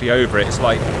when you're actually over it. It's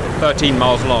like 13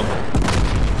 miles long.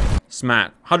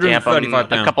 Smat. 135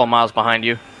 down. A couple of miles behind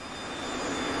you.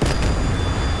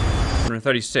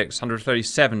 136,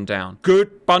 137 down.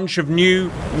 Good bunch of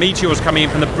new meteors coming in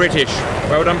from the British.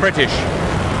 Well done, British.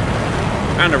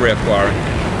 And a reacquiring.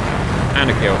 And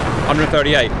a kill.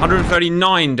 138,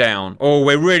 139 down. Oh,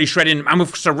 we're really shredding, and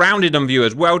we've surrounded them,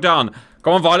 viewers. Well done.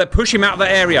 Go on, Violet. Push him out of the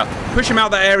area. Push him out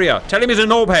of the area. Tell him he's a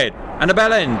knob head and a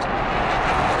bell end.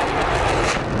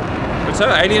 But sir,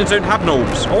 aliens don't have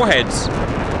knobs or heads.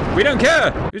 We don't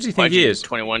care. Who does he think he is?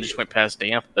 21 just went past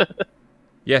Damp.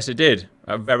 Yes, it did.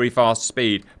 At very fast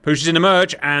speed. Poosh is in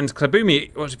emerge, and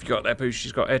Klaboomy... What have you got there, Poosh?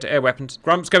 She's got air-to-air weapons.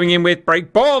 Grump's going in with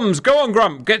break bombs. Go on,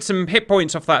 Grump. Get some hit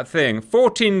points off that thing.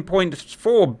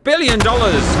 $14.4 billion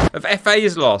of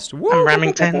FAs lost. Woo! I'm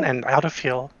Remington and out of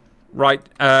fuel. Right,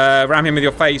 ram him with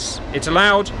your face. It's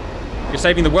allowed. You're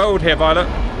saving the world here, Violet.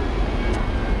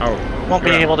 Oh. Won't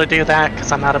be able to do that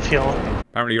because I'm out of fuel.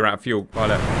 Apparently you're out of fuel,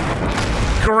 Violet.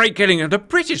 Great killing. The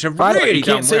British have Violet, really you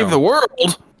can't done save well. the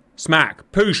world.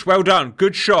 Smack. Poosh, well done.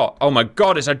 Good shot. Oh my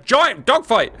god, it's a giant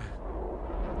dogfight.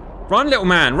 Run, little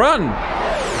man, run.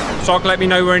 Sock, let me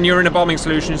know when you're in a bombing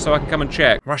solution so I can come and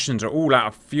check. Russians are all out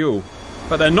of fuel,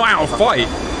 but they're not out of fight.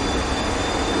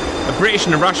 The British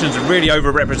and the Russians are really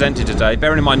overrepresented today.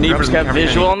 Bearing in mind, neither of them got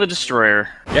visual on the destroyer.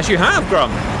 Yes, you have,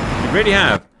 Grum. You really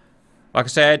have. Like I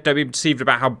said, don't be deceived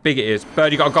about how big it is.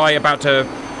 Bird, you got a guy about to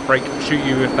shoot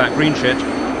you with that green shit.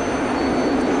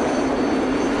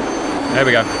 There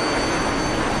we go.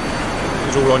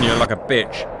 He's all on you like a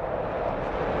bitch.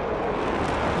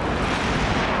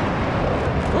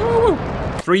 Woo!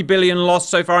 3 billion lost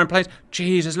so far in planes.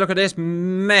 Jesus, look at this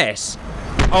mess.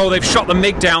 Oh, they've shot the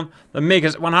MiG down. The MiG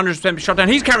has 100% shot down.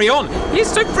 He's carry on. He's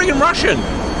so freaking Russian.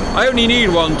 I only need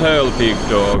one tail, pig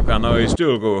dog, and I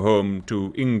still go home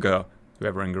to Inga,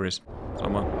 whoever Inga is.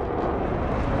 Someone.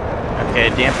 Okay,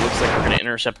 Damp, looks like we're going to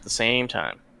intercept at the same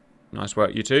time. Nice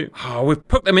work, you two. Oh, we've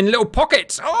put them in little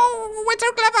pockets. Oh, we're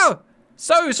so clever.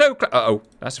 So clever. Uh-oh.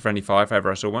 That's a friendly fire if ever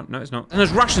I saw one. No, it's not. And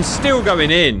there's Russians still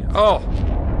going in. Oh,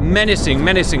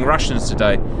 menacing Russians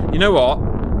today. You know what?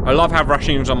 I love having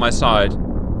Russians on my side.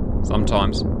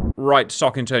 Sometimes. Right,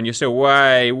 Sockington, you're still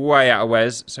way out of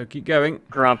Wes, so keep going.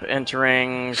 Grump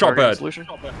entering. Shot Bird. Solution.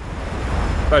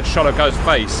 Bird shot a guy's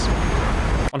face.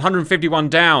 151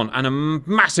 down, and a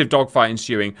massive dogfight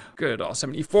ensuing. Good,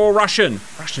 74 Russian.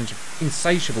 Russians are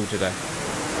insatiable today.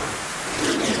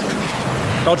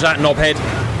 Dodge that, knobhead.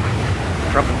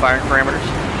 Grump and firing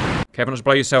parameters. Careful not to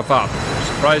blow yourself up.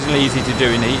 Surprisingly easy to do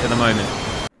in the heat at the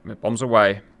moment. Bombs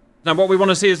away. Now what we want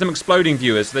to see is them exploding,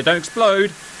 viewers. So they don't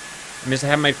explode. It means they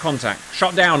haven't made contact.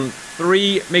 Shot down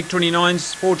 3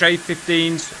 MiG-29s, 4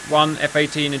 J-15s, 1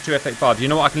 F-18 and 2 F-35. You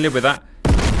know what? I can live with that.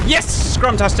 Yes!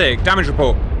 Scrumtastic! Damage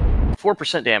report.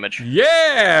 4% damage.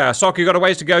 Yeah! Sock, you got a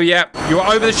ways to go yet. You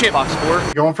are over the ship. Fox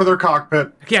 4. Going for their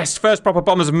cockpit. Yes, first proper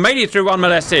bombers have made it through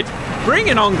unmolested. Bring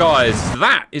it on, guys.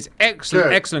 That is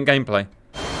excellent, excellent gameplay.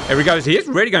 Here he goes. He is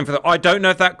really going for the... I don't know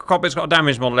if that cockpit's got a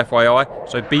damage model, FYI,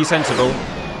 so be sensible.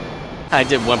 I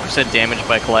did 1% damage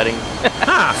by colliding.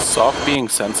 Sock being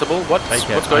sensible? What's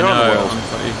going on in the world?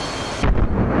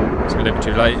 It's a little bit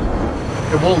too late.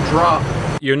 It won't drop.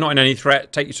 You're not in any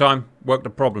threat. Take your time. Work the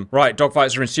problem. Right,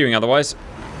 dogfights are ensuing otherwise.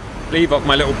 Leave up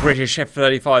my little British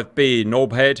F-35B,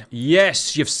 knobhead.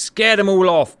 Yes, you've scared them all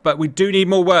off, but we do need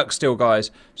more work still, guys.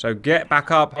 So get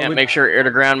back up. Yeah, make sure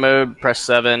air-to-ground mode, press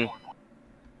 7.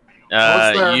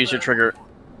 Use your trigger.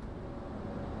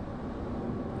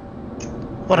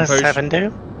 What does 7 do?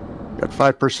 Got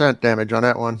 5% damage on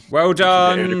that one. Well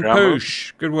done,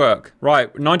 Poosh. Good work.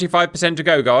 Right, 95% to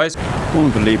go, guys. I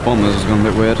won't believe bombers has gone a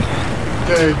bit weird.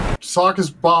 Okay, Sock is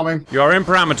bombing. You are in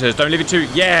parameters. Don't leave it too...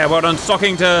 Yeah, well done,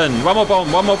 Sockington. One more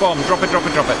bomb, one more bomb. Drop it, drop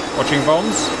it, drop it. Watching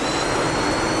bombs.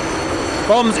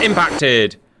 Bombs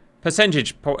impacted.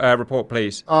 Percentage report,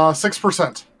 please.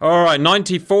 6%. All right,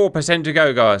 94% to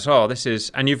go, guys. Oh, this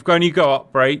is... And you've only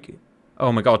got, break,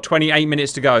 Oh my god, 28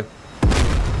 minutes to go.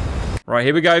 Right,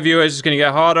 here we go, viewers. It's going to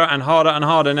get harder and harder and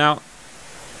harder now.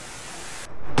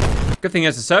 Good thing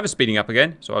is the server's speeding up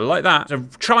again, so I like that. The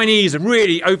Chinese have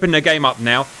really opened their game up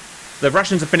now. The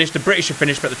Russians have finished, the British have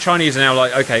finished, but the Chinese are now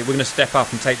like, okay, we're going to step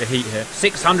up and take the heat here.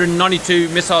 692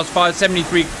 missiles fired,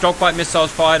 73 dogfight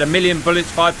missiles fired, 1 million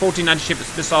bullets fired, 14 anti-ship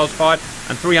missiles fired,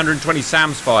 and 320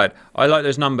 SAMs fired. I like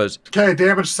those numbers. Okay,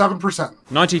 damage 7%.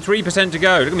 93% to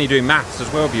go. Look at me doing maths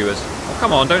as well, viewers. Oh,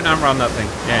 come on, don't outrun that thing.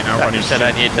 Yeah, outrun You said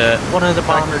I need to... One of the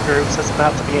bomber groups is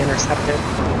about to be intercepted.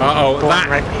 Uh-oh, that...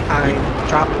 right behind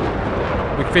drop.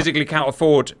 We physically can't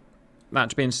afford that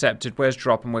to be intercepted. Where's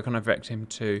Drop and where can I direct him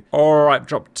to? Alright,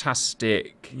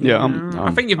 Drop-tastic. Yeah,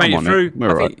 I think you've made it through.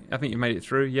 I think you've made it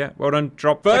through, yeah. Well done,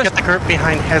 Drop. Look First. at the group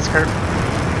behind his group.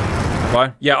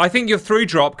 Right. Yeah, I think you're through,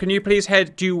 Drop. Can you please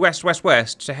head due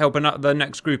west-west to help the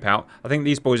next group out? I think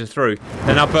these boys are through.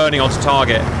 They're now burning onto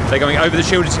target. They're going over the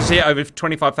shield, as you can see it, over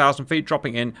 25,000 feet,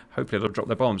 dropping in. Hopefully they'll drop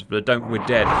their bombs, but if they don't, we're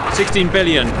dead. 16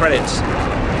 billion credits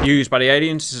used by the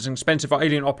aliens. This is an expensive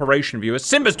alien operation, viewers.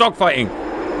 Simba's dogfighting!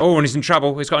 Oh, and he's in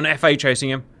trouble. He's got an FA chasing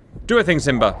him. Do a thing,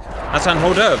 Simba. That's on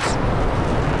hors d'oeuvres.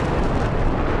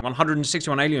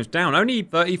 161 aliens down. Only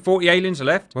 30, 40 aliens are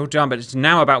left. Well done, but it's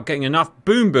now about getting enough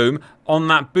boom boom on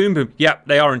that boom boom. Yep,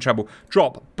 they are in trouble.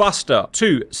 Drop, Buster,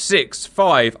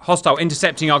 265. Hostile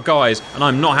intercepting our guys, and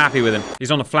I'm not happy with him.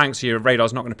 He's on the flanks here.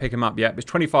 Radar's not going to pick him up yet. It's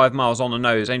 25 miles on the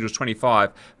nose. Angel's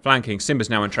 25. Flanking. Simba's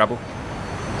now in trouble.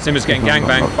 Simba's getting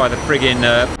gangbanged by the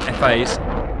friggin' FAs.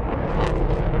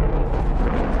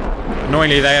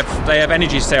 Annoyingly, they have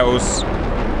energy cells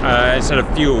instead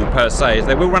of fuel per se.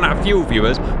 They will run out of fuel,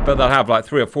 viewers, but they'll have like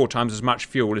 3 or 4 times as much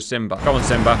fuel as Simba. Come on,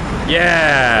 Simba.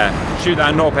 Yeah! Shoot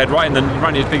that knobhead right in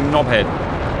his big knobhead.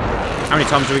 How many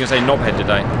times are we going to say knobhead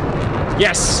today?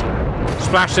 Yes!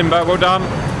 Splash, Simba. Well done.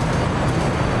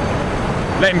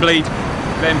 Let him bleed.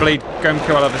 Let him bleed. Go and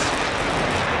kill all others.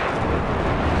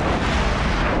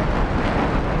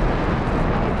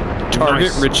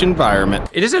 Target-rich environment.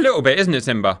 It is a little bit, isn't it,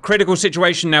 Simba? Critical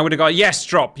situation now with the guy. Yes,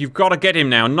 Drop. You've got to get him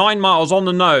now. 9 miles on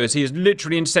the nose. He is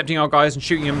literally intercepting our guys and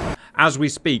shooting them as we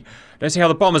speak. Let's see how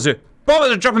the bombers are. Bombers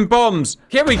are dropping bombs.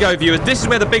 Here we go, viewers. This is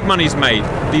where the big money's made.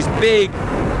 These big,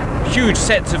 huge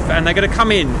sets of... And they're going to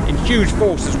come in huge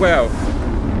force as well.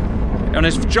 On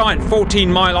this giant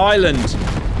 14-mile island.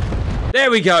 There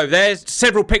we go. There's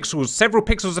several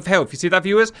pixels of health. You see that,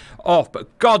 viewers? Off,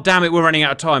 but god damn it, we're running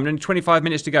out of time. Only 25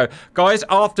 minutes to go. Guys,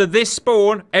 after this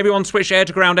spawn, everyone switch air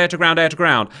to ground, air to ground, air to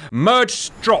ground.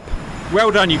 Merge, Drop. Well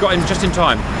done, you got him just in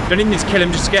time. Don't even need to kill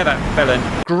him, just scare that felon.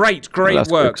 Great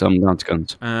work. Some down to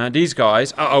guns. These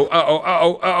guys.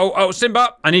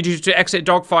 Simba, I need you to exit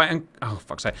dogfight and... Oh,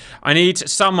 fuck's sake. I need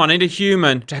a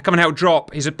human to come and help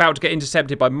Drop. He's about to get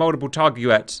intercepted by multiple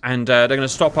targets, and they're going to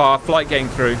stop our flight getting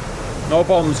through. No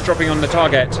bombs dropping on the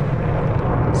target.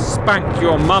 Spank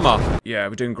your mama. Yeah,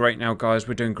 we're doing great now, guys.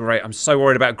 We're doing great. I'm so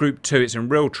worried about Group 2. It's in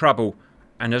real trouble.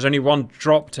 And there's only one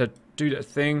drop to do that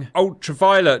thing.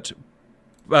 Ultraviolet.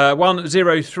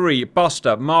 103.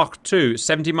 Buster. Mark II.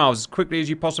 70 miles. As quickly as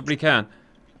you possibly can.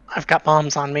 I've got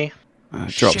bombs on me.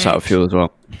 Drops out of fuel as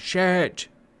well. Shit.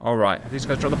 Alright, these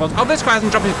guys drop the bombs. Oh, this guy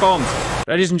hasn't dropped his bombs.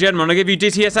 Ladies and gentlemen, I'll give you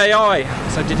DCS AI.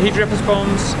 So did he drop his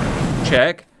bombs?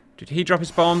 Check. Did he drop his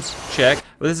bombs? Check.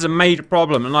 Well, this is a major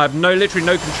problem, and I have literally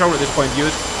no control at this point,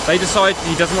 viewers. They decide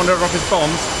he doesn't want to drop his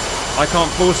bombs. I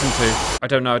can't force him to. I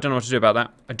don't know what to do about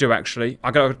that. I do, actually. I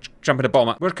gotta jump in a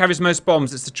bomber. What carries the most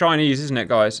bombs? It's the Chinese, isn't it,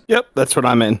 guys? Yep, that's what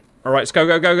I'm in. Alright, let's go.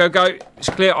 It's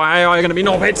clear. AI are gonna be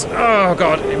knobheads. Oh,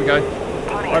 God. Here we go.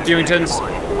 Right, Viewingtons.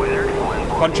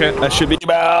 Punch it. That should be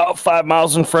about 5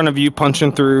 miles in front of you,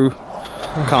 punching through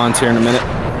cons here in a minute.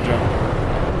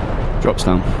 Drops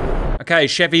down. Okay,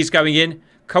 Chevy's going in.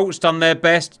 Colt's done their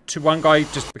best. One guy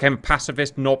just became a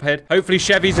pacifist knobhead. Hopefully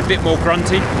Chevy's a bit more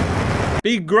grunty.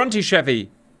 Be grunty,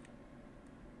 Chevy.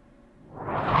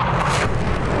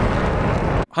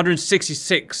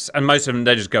 166, and most of them,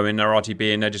 they just go in, they're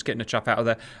RTB, and they're just getting the chuff out of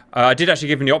there. I did actually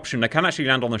give them the option. They can actually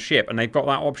land on the ship, and they've got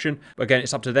that option. But again,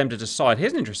 it's up to them to decide.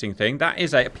 Here's an interesting thing. That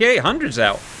is a P800's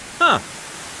out. Huh.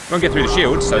 Won't get through the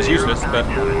shield, so it's useless, but...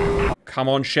 Come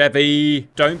on, Chevy.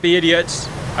 Don't be idiots.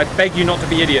 I beg you not to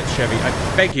be idiots, Chevy.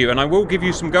 I beg you, and I will give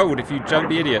you some gold if you don't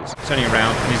be idiots. He's turning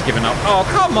around, and he's given up. Oh,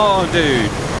 come on,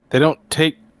 dude. They don't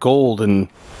take gold in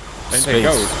space.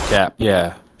 Gold. Cap,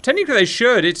 yeah. Technically, they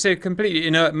should. It's a completely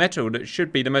inert metal that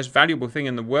should be the most valuable thing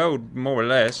in the world, more or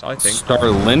less, I think.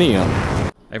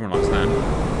 Starlinium. Everyone likes that.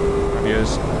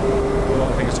 Viewers. A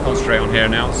lot of things to concentrate on here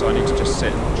now, so I need to just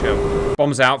sit and chill.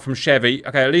 Bombs out from Chevy.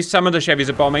 Okay, at least some of the Chevys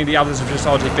are bombing. The others have just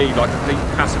RTB like complete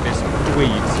pacifist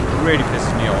dweebs. It really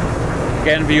pisses me off.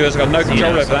 Again, viewers, I've got no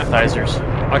control over that. Sympathizers.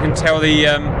 I can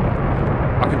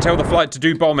tell the flight to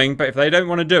do bombing, but if they don't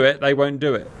want to do it, they won't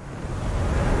do it.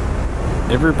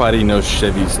 Everybody knows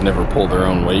Chevys never pull their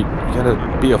own weight. You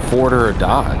gotta be a Ford or a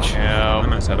Dodge. Yeah.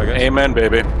 I'm outside, I guess. Amen,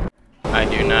 baby. I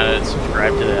do not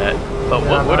subscribe to that. But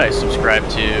what would I subscribe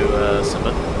to,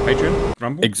 Simba? Patreon?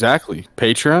 Rumble? Exactly.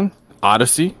 Patreon,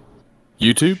 Odyssey,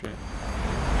 YouTube,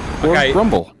 or Okay.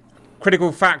 Rumble.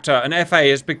 Critical factor, an FA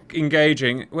is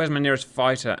engaging. Where's my nearest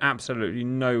fighter? Absolutely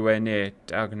nowhere near.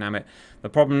 Dagnamit. The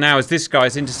problem now is this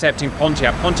guy's intercepting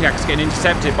Pontiac. Pontiac's getting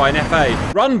intercepted by an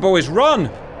FA. Run, boys, run!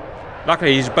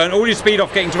 Luckily, he's burnt all his speed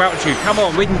off getting to altitude. Come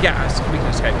on, we can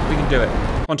escape. We can do it.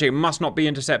 Pontiac must not be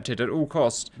intercepted at all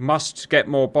costs. Must get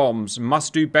more bombs.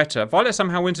 Must do better. Violet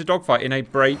somehow wins a dogfight in a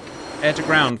break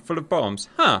air-to-ground full of bombs.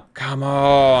 Huh. Come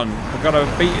on. We've got to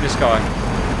beat this guy.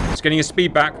 He's getting his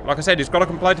speed back. Like I said, he's got to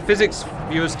comply to physics,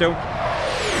 viewers, still.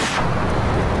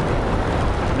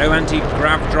 No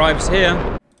anti-grav drives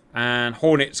here. And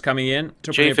Hornets coming in.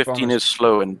 J-15 is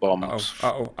slow in bombs.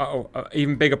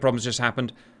 Even bigger problems just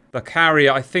happened. The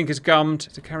carrier, I think, is gummed.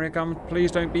 Is the carrier gummed?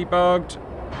 Please don't be bugged.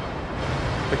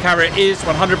 The carrier is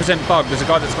 100% bugged. There's a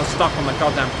guy that's got stuck on that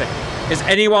goddamn thing. Is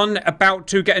anyone about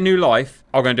to get a new life?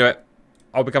 I'm going to do it.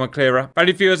 I'll become a clearer.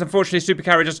 Valued viewers, unfortunately, Super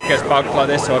Carrier just gets bugged like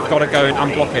this, so I've got to go and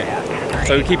unblock it.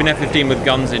 So we keep an F-15 with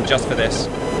guns in just for this.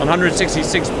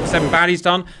 167 baddies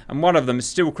done, and one of them is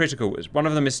still critical. One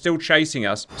of them is still chasing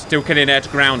us, still killing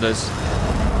air-to-grounders.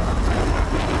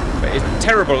 But it's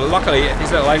terrible. Luckily,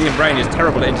 his little alien brain is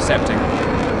terrible at intercepting,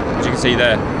 as you can see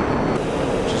there.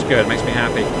 Which is good, makes me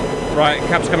happy. Right,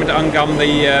 Cap's coming to ungum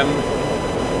the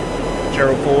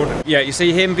Gerald Ford. Yeah, you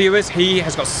see him, viewers? He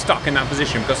has got stuck in that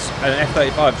position because an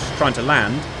F-35 is trying to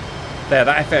land. There,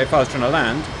 that F-35 is trying to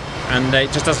land, and it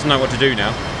just doesn't know what to do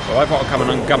now. So I've got to come and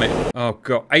ungum it. Oh,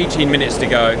 God. 18 minutes to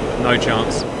go. No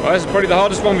chance. Well, this is probably the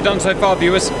hardest one we've done so far,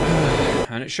 viewers.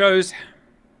 And it shows.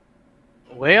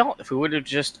 Well, if we would have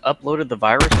just uploaded the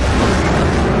virus...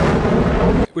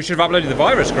 We should have uploaded the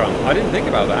virus, Crumb. I didn't think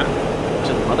about that.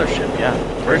 To the mothership, yeah.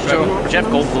 Where's Jeff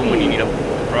Goldblum when you need him?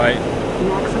 Right.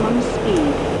 Maximum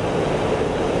speed.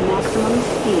 Maximum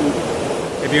speed.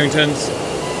 Hey, Viewingtons.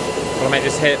 Gotta make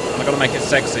this hit, and I gotta make it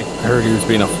sexy. I heard he was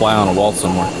being a fly on a wall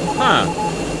somewhere. Huh.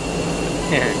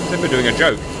 As if we're doing a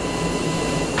joke.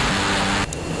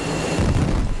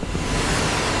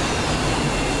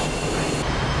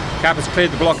 Cap has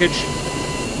cleared the blockage.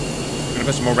 I'm gonna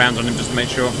put some more rounds on him just to make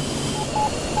sure.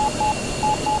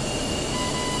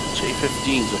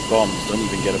 J-15s with bombs don't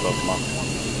even get above Mach.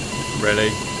 Really?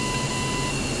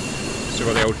 Still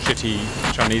got the old shitty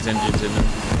Chinese engines in them.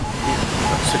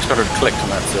 600 clicks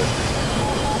and that's it.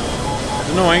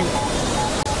 It's annoying.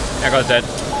 That guy's dead.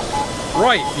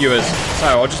 Right, viewers. So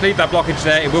I'll just leave that blockage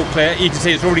there. It will clear. You can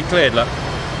see it's already cleared. Look,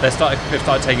 they've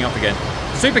started taking off again.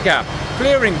 Supercap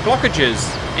clearing blockages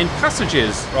in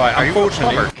passages. Right,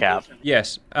 unfortunately. Cap?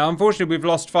 Yes. Unfortunately, we've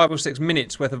lost 5 or 6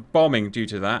 minutes worth of bombing due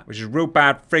to that, which is real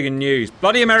bad friggin' news.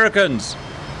 Bloody Americans!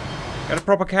 Get a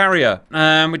proper carrier.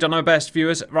 We've done our best,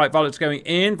 viewers. Right, Violet's going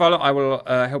in. Violet, I will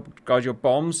help guide your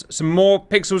bombs. Some more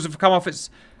pixels have come off its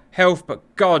health, but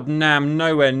god damn,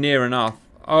 nowhere near enough.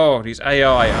 Oh, these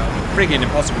AI are friggin'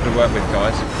 impossible to work with,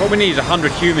 guys. What we need is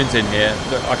 100 humans in here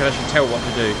that I can actually tell what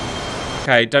to do.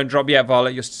 Okay, don't drop yet,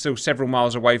 Violet. You're still several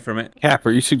miles away from it. Cap,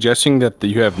 are you suggesting that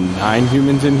you have 9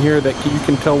 humans in here that you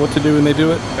can tell what to do when they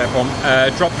do it? Fair bomb.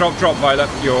 Drop, Violet.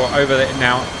 You're over there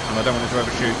now, and I don't want it to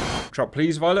overshoot. Drop,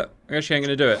 please, Violet. I guess she ain't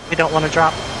going to do it. We don't want to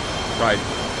drop. Right.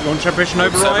 Launch permission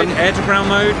override, air-to-ground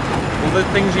mode, all the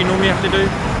things you normally have to do.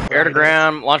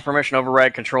 Air-to-ground, launch permission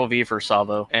override, Control V for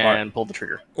salvo, and pull the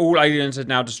trigger. All aliens are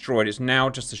now destroyed. It's now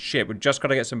just a ship. We've just got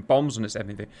to get some bombs on this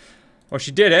everything. Well,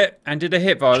 she did it, and did a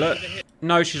hit, Violet.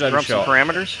 No, she's overshot. Some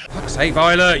parameters? Fuck's sake,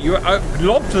 Violet, you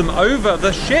lobbed them over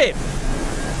the ship.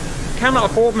 Cannot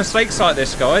afford mistakes like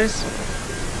this, guys.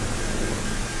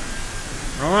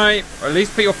 Alright, at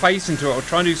least put your face into it, or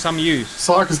try and do some use.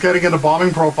 Sock is getting into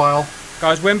bombing profile.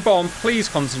 Guys, when bombed, please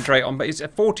concentrate on, but it's a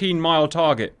 14-mile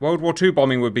target. World War II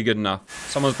bombing would be good enough.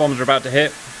 Someone's bombs are about to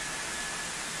hit.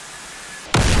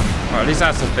 Alright, at least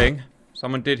that's the thing.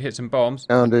 Someone did hit some bombs.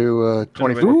 Down to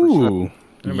 24%. Ooh,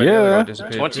 yeah.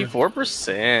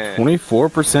 24%.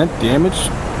 24% damage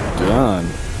done.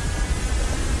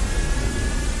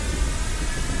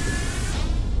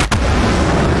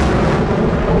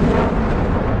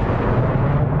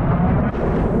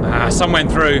 Some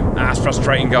went through. That's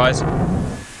frustrating, guys.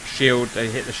 Shield, they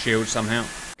hit the shield somehow.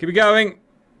 Keep it going.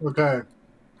 Okay.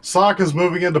 Sock is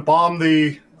moving in to bomb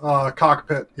the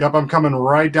cockpit. Yep, I'm coming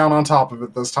right down on top of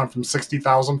it this time from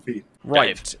 60,000 feet.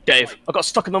 Right. Dave, I got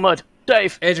stuck in the mud.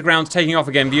 Dave. Air to ground's taking off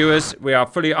again, viewers. We are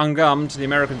fully ungummed. The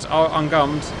Americans are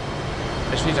ungummed.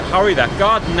 They just need to hurry that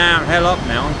goddamn hell up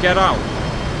now and get out.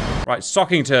 Right,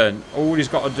 Sockington. All he's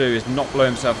got to do is not blow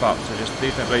himself up. So just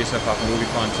please don't blow yourself up and we'll be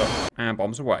fine. So, and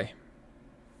bombs away.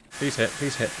 Please hit,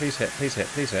 please hit, please hit, please hit,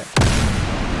 please hit.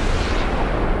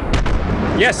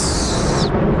 Yes!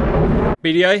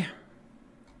 BDA?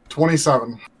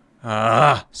 27.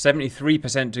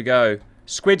 73% to go.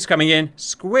 Squid's coming in.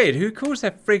 Squid? Who calls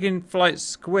their friggin' flight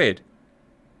squid?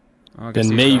 Oh, the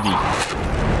Navy.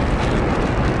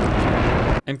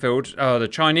 Infield. Oh, the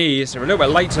Chinese. They're a little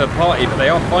bit late to the party, but they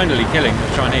are finally killing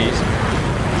the Chinese.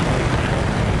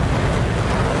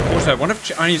 Also, one of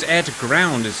Chinese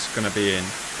air-to-ground is going to be in.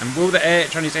 And will the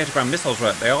Chinese air-to-ground missiles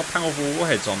work? They are powerful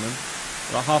warheads on them.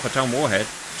 Like half a ton warhead.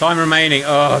 Time remaining.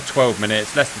 Oh, 12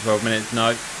 minutes. Less than 12 minutes.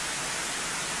 No.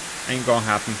 Ain't gonna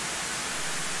happen.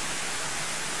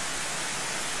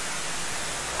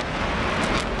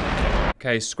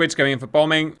 Okay, Squid's going in for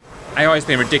bombing. AI's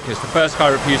being ridiculous. The first guy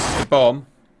refuses to bomb.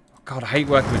 God, I hate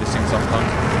working with this thing sometimes.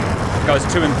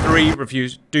 Guys 2 and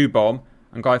 3 do bomb.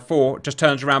 And guy 4 just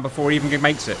turns around before he even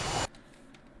makes it.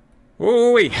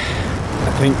 Ooh-wee.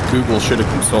 I think Google should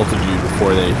have consulted you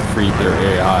before they freed their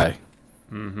AI.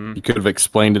 You could have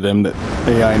explained to them that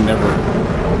AI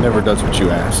never does what you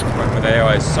ask. Working with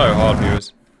AI is so hard,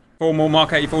 viewers. 4 more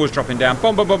Mark 84s dropping down.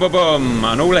 Boom, boom, boom, boom, boom.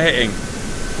 And all are hitting.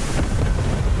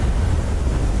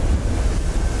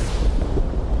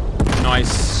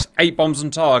 Nice. 8 bombs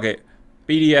on target.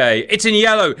 BDA. It's in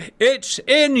yellow. It's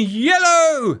in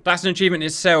yellow. That's an achievement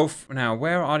itself. Now,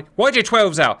 where are they?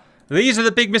 YJ-12's out. These are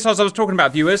the big missiles I was talking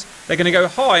about, viewers. They're going to go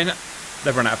high and...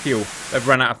 They've run out of fuel. They've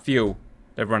run out of fuel.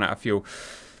 They've run out of fuel.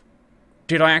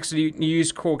 Did I accidentally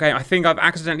use core game? I think I've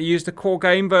accidentally used the core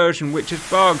game version, which is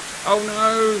bugged. Oh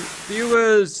no,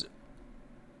 viewers.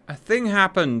 A thing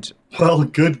happened. Well,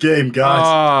 good game, guys.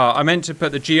 Ah, I meant to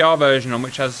put the GR version on,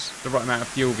 which has the right amount of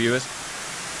fuel, viewers.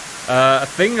 A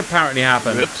thing apparently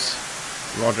happened.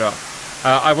 Whoops. Roger.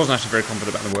 I wasn't actually very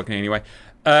confident about them working anyway.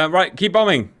 Right, keep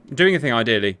bombing. Doing a thing,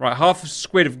 ideally. Right, half of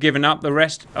Squid have given up. The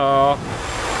rest are...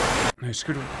 No,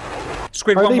 Squid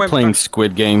Are 1 they went playing back.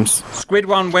 Squid games? Squid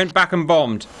 1 went back and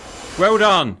bombed. Well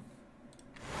done.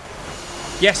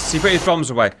 Yes, he put his bombs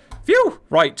away. Phew!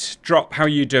 Right, drop, how are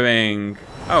you doing?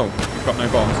 Oh, you've got no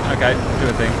bombs. Okay, do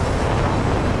a thing.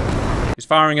 He's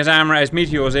firing his his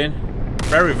meteors in.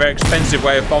 Very, very expensive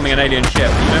way of bombing an alien ship. You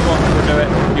know what? We'll do it.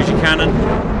 Use your cannon.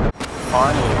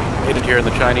 Finally, made it here in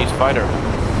the Chinese fighter.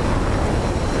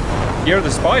 You're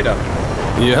the spider.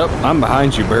 Yep, I'm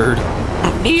behind you, bird.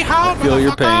 Feel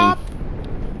your pain.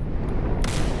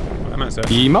 I'm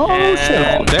at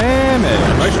Emotional damage.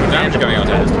 Emotional damage going on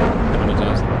there.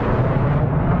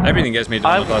 Everything gets me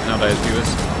demonetized nowadays, viewers.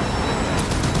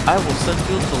 I will send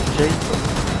you to Jason.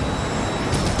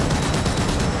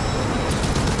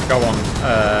 Go on,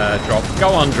 drop. Go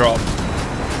on, drop.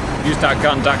 Use that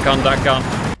gun, that gun, that gun.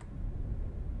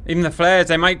 Even the flares,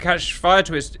 they might catch fire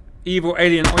to its evil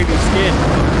alien oily skin.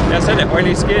 Yeah, I said it,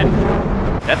 oily skin.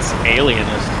 That's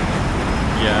alienist.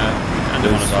 Yeah, and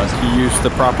demonetized. He used the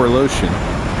proper lotion.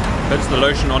 Puts the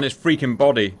lotion on his freaking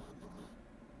body.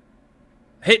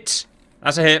 Hit!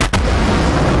 That's a hit.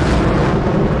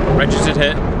 Registered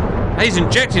hit. Hey, he's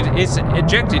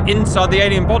ejected inside the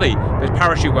alien body. But his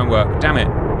parachute won't work. Damn it.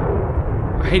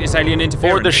 I hate this alien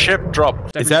interference. Or the ship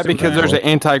dropped. Is that because there's an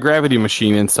anti-gravity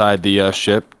machine inside the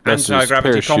ship?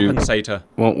 Anti-gravity compensator.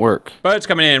 Won't work. Birds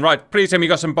coming in. Right, please tell me you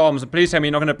got some bombs. And please tell me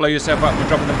you're not going to blow yourself up when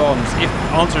dropping the bombs. If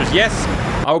the answer is yes,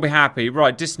 I will be happy.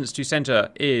 Right, distance to center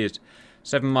is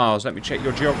 7 miles. Let me check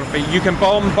your geography. You can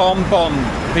bomb, bomb, bomb.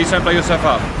 Please don't blow yourself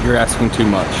up. You're asking too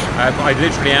much. I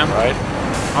literally am. Right.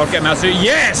 I'll get my suit.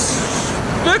 Yes!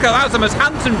 Look, that was the most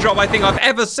handsome drop I think I've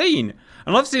ever seen.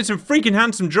 And I've seen some freaking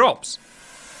handsome drops.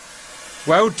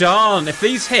 Well done. If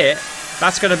these hit,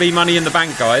 that's going to be money in the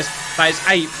bank, guys. That is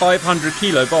 8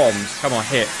 500-kilo bombs. Come on,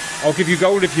 hit. I'll give you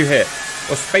gold if you hit.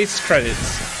 Or space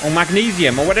credits. Or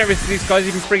magnesium. Or whatever these guys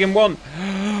even friggin' want.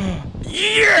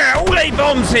 Yeah! All 8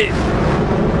 bombs hit!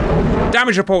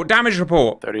 Damage report, damage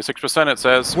report. 36% it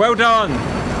says. Well done.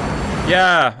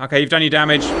 Yeah. Okay, you've done your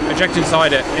damage. Eject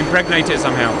inside it. Impregnate it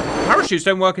somehow. Parachutes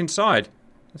don't work inside.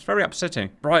 That's very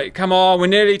upsetting. Right, come on. We're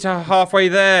nearly to halfway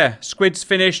there. Squid's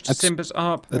finished. Simba's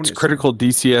up. That's critical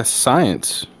DCS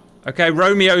science. Okay,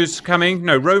 Romeo's coming.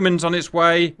 No, Roman's on its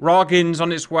way. Ragin's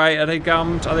on its way. Are they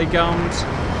gummed? Are they gummed?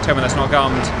 Tell me that's not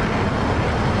gummed.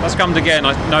 That's gummed again.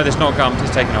 No, that's not gummed.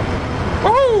 It's taken off.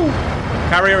 Woohoo!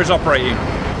 Carrier is operating.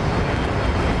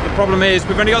 The problem is,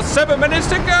 we've only got 7 minutes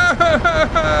to go.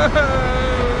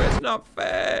 It's not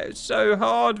fair. It's so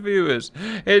hard, viewers.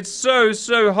 It's so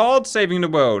hard saving the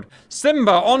world.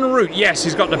 Simba en route. Yes,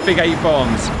 he's got the big 8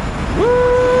 bombs.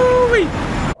 Woo-wee.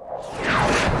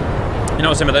 You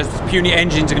know, Simba, those puny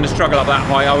engines are going to struggle up that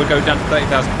high. I would go down to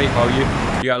 30,000 feet, while you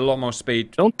got a lot more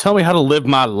speed. Don't tell me how to live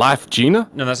my life, Gina.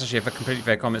 No, that's actually a completely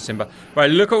fair comment, Simba.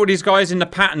 Right, look at all these guys in the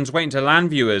patterns waiting to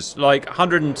land, viewers. Like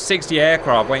 160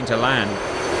 aircraft waiting to land.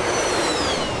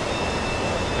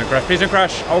 Don't crash, please don't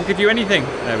crash. I'll give you anything.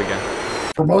 There we go.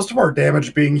 For most of our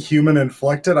damage being human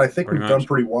inflicted, I think we've done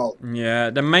pretty well.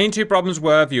 Yeah, the main 2 problems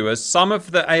were, viewers, some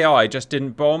of the AI just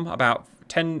didn't bomb. About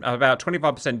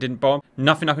 25% didn't bomb.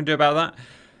 Nothing I can do about that.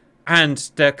 And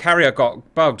the carrier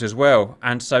got bugged as well.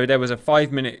 And so there was a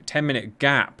 5-minute, 10-minute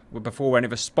gap before any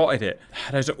of us spotted it.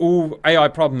 Those are all AI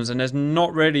problems, and there's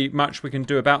not really much we can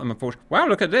do about them, unfortunately. Wow,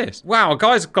 look at this. Wow, a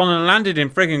guy's gone and landed in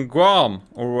friggin' Guam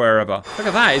or wherever. Look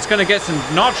at that. It's going to get some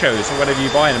nachos or whatever you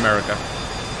buy in America.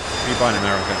 What do you buy in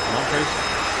America? Nachos?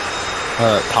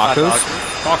 Tacos?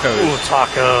 Tacos. Ooh,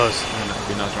 tacos. Oh, that would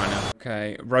be nice right now.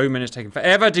 Okay, Roman is taking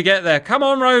forever to get there. Come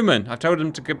on, Roman. I've told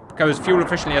them to go as fuel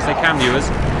efficiently as they can, viewers.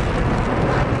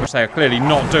 Which they are clearly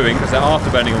not doing because they're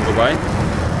afterburning all the way.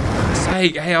 For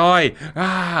sake, AI.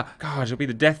 Ah, God, it'll be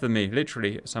the death of me,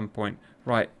 literally, at some point.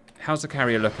 Right, how's the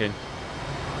carrier looking?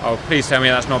 Oh, please tell me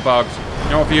that's not bugged.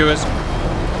 You know what, viewers?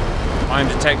 I'm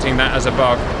detecting that as a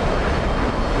bug.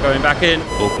 I'm going back in.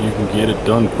 Hope you can get it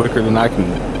done quicker than I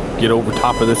can get over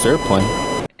top of this airplane.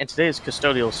 And today's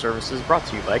custodial service is brought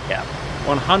to you by CAP.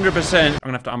 100%. I'm going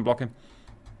to have to unblock him.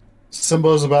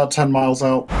 Simba's about 10 miles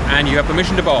out. And you have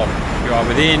permission to bomb. You are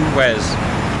within Wes.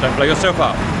 Don't blow yourself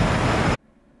up.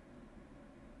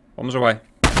 Bombs away.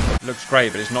 Looks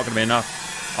great, but it's not going to be enough.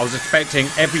 I was expecting,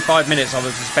 every 5 minutes, I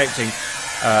was expecting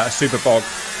a super bog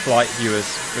flight, viewers,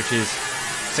 which is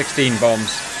 16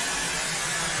 bombs.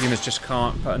 Humans just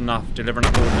can't put enough, deliver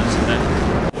enough ordnance, and then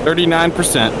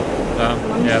 39%.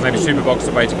 yeah, maybe super bog's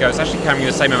the way to go. It's actually carrying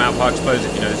the same amount of high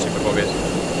explosive, you know, the super bog is.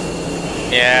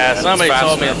 Yeah, somebody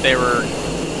told me that they were.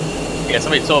 Yeah,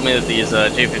 somebody told me that these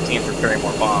J-15s were carrying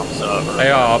more bombs. So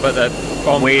they are, but the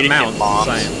bomb amount's bombs.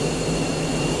 the same.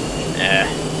 Yeah.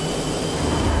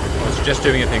 I was just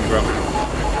doing a thing, bro.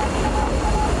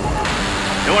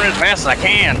 Doing it as fast as I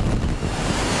can.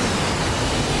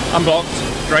 Unblocked.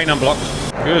 Drain unblocked.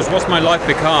 Because what's my life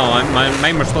become? My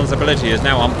main responsibility is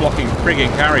now unblocking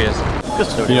frigging carriers.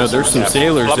 You know, there's some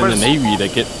sailors in the Navy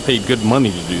that get paid good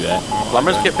money to do that.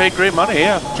 Plumbers get paid great money,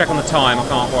 yeah. Check on the time, I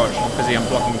can't watch. I'm busy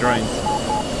unblocking drains.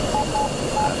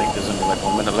 I think there's only like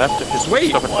 1 minute left if you Sweet.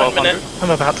 stop at 1 1200. minute. I'm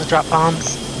about to drop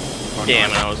bombs.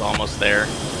 Damn it, I was almost there.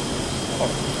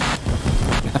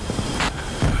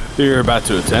 You're about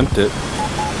to attempt it.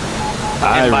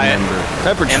 I remember.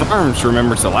 Pepperidge Farms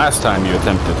remembers the last time you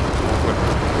attempted.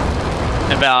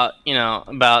 About, you know,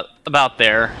 about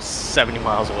there, 70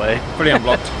 miles away. Fully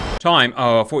unblocked. Time.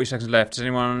 Oh, 40 seconds left. Does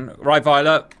anyone... Right,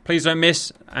 Violet. Please don't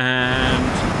miss. And...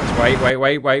 Wait.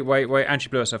 And she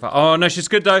blew herself up. Oh, no, she's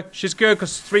good, though. She's good,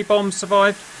 because 3 bombs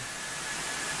survived.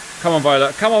 Come on,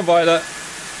 Violet. Come on, Violet.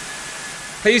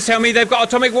 Please tell me they've got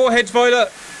atomic warheads,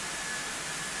 Violet.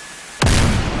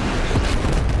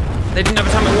 They didn't have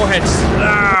atomic warheads.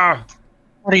 Ah!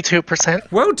 42%.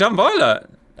 Well done, Violet.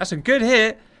 That's a good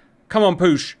hit. Come on,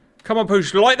 Poosh. Come on,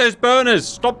 Poosh. Light those burners.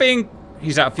 Stop being...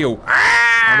 He's out of fuel.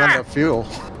 Ah! I'm out of fuel.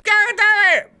 God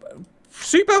damn it!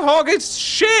 Super Hog is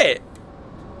shit.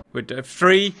 We're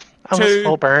 3, Almost 2,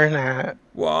 full burn at...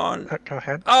 1. Go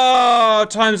ahead. Oh,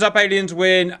 time's up. Aliens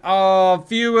win. Oh,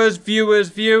 viewers.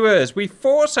 We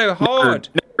fought so hard.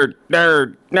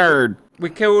 Nerd. We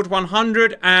killed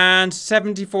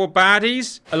 174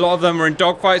 baddies. A lot of them were in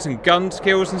dogfights and gun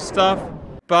kills and stuff.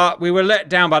 But we were let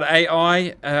down by the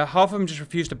AI. Half of them just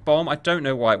refused to bomb. I don't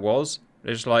know why it was.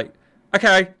 They're just like,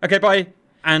 okay, bye.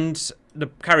 And the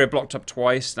carrier blocked up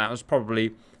twice. That was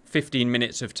probably 15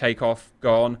 minutes of takeoff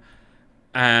gone.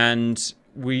 And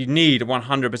we need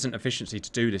 100% efficiency to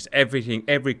do this. Everything,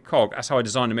 every cog. That's how I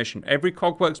designed the mission. Every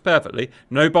cog works perfectly.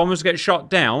 No bombers get shot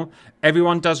down.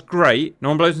 Everyone does great. No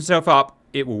one blows himself up.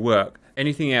 It will work.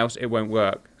 Anything else, it won't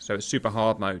work. So it's super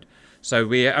hard mode. So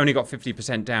we only got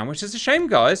 50% down, which is a shame,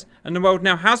 guys. And the world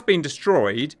now has been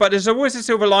destroyed. But there's always a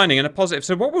silver lining and a positive.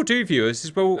 So what we'll do, viewers,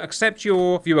 is we'll accept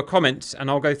your viewer comments and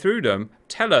I'll go through them.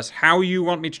 Tell us how you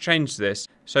want me to change this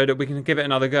so that we can give it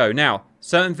another go. Now,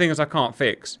 certain things I can't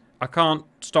fix. I can't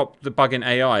stop the bug in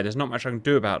AI. There's not much I can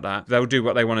do about that. They'll do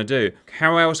what they want to do.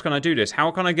 How else can I do this?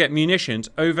 How can I get munitions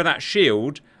over that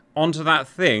shield onto that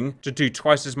thing to do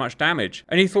twice as much damage.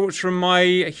 Any thoughts from my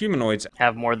humanoids?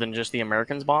 Have more than just the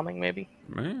Americans bombing, maybe?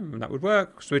 Yeah, that would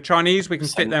work. So with Chinese, we can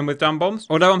fit them with dumb bombs.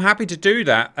 Although I'm happy to do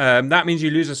that. That means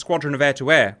you lose a squadron of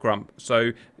air-to-air, Grump.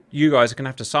 So you guys are going to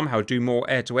have to somehow do more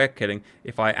air-to-air killing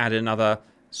if I add another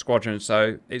squadron.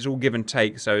 So it's all give and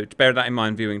take. So bear that in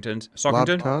mind, Viewingtons.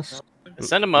 Sockington?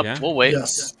 Send them up. Yeah. We'll wait.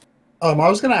 Yes. I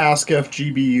was going to ask if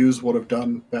GBUs would have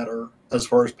done better as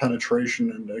far as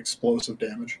penetration and explosive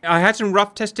damage. I had some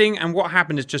rough testing, and what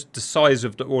happened is just the size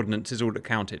of the ordnance is all that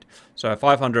counted. So a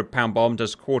 500-pound bomb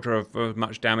does a quarter of as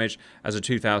much damage as a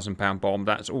 2,000-pound bomb.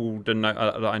 That's all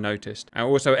that I noticed. And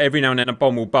also, every now and then a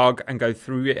bomb will bug and go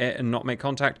through it and not make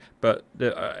contact, but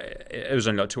it was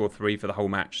only like 2 or 3 for the whole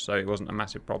match, so it wasn't a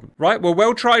massive problem. Right,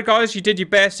 well tried, guys. You did your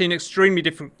best in extremely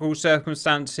difficult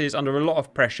circumstances under a lot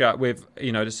of pressure with,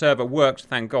 you know, the server worked,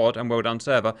 thank God, and well done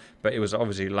server, but it was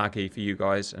obviously laggy for you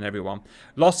guys and everyone.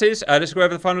 Losses, let's go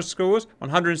over the final scores.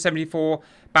 174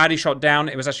 badly shot down.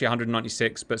 It was actually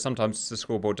 196, but sometimes the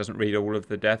scoreboard doesn't read all of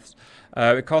the deaths.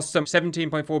 It cost them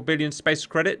 17.4 billion space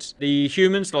credits. The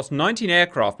humans lost 19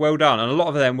 aircraft. Well done. And a lot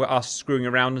of them were us screwing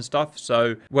around and stuff.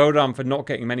 So well done for not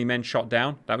getting many men shot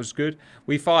down. That was good.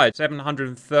 We fired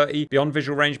 730 beyond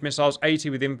visual range missiles,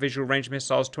 80 within visual range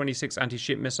missiles, 26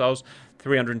 anti-ship missiles,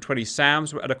 320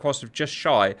 SAMs at a cost of just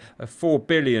shy of $4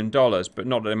 billion. But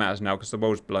not that it matters now because the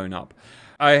world's blown up.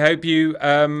 I hope you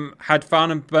had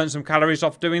fun and burned some calories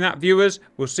off doing that. Viewers,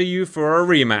 we'll see you for a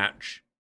rematch.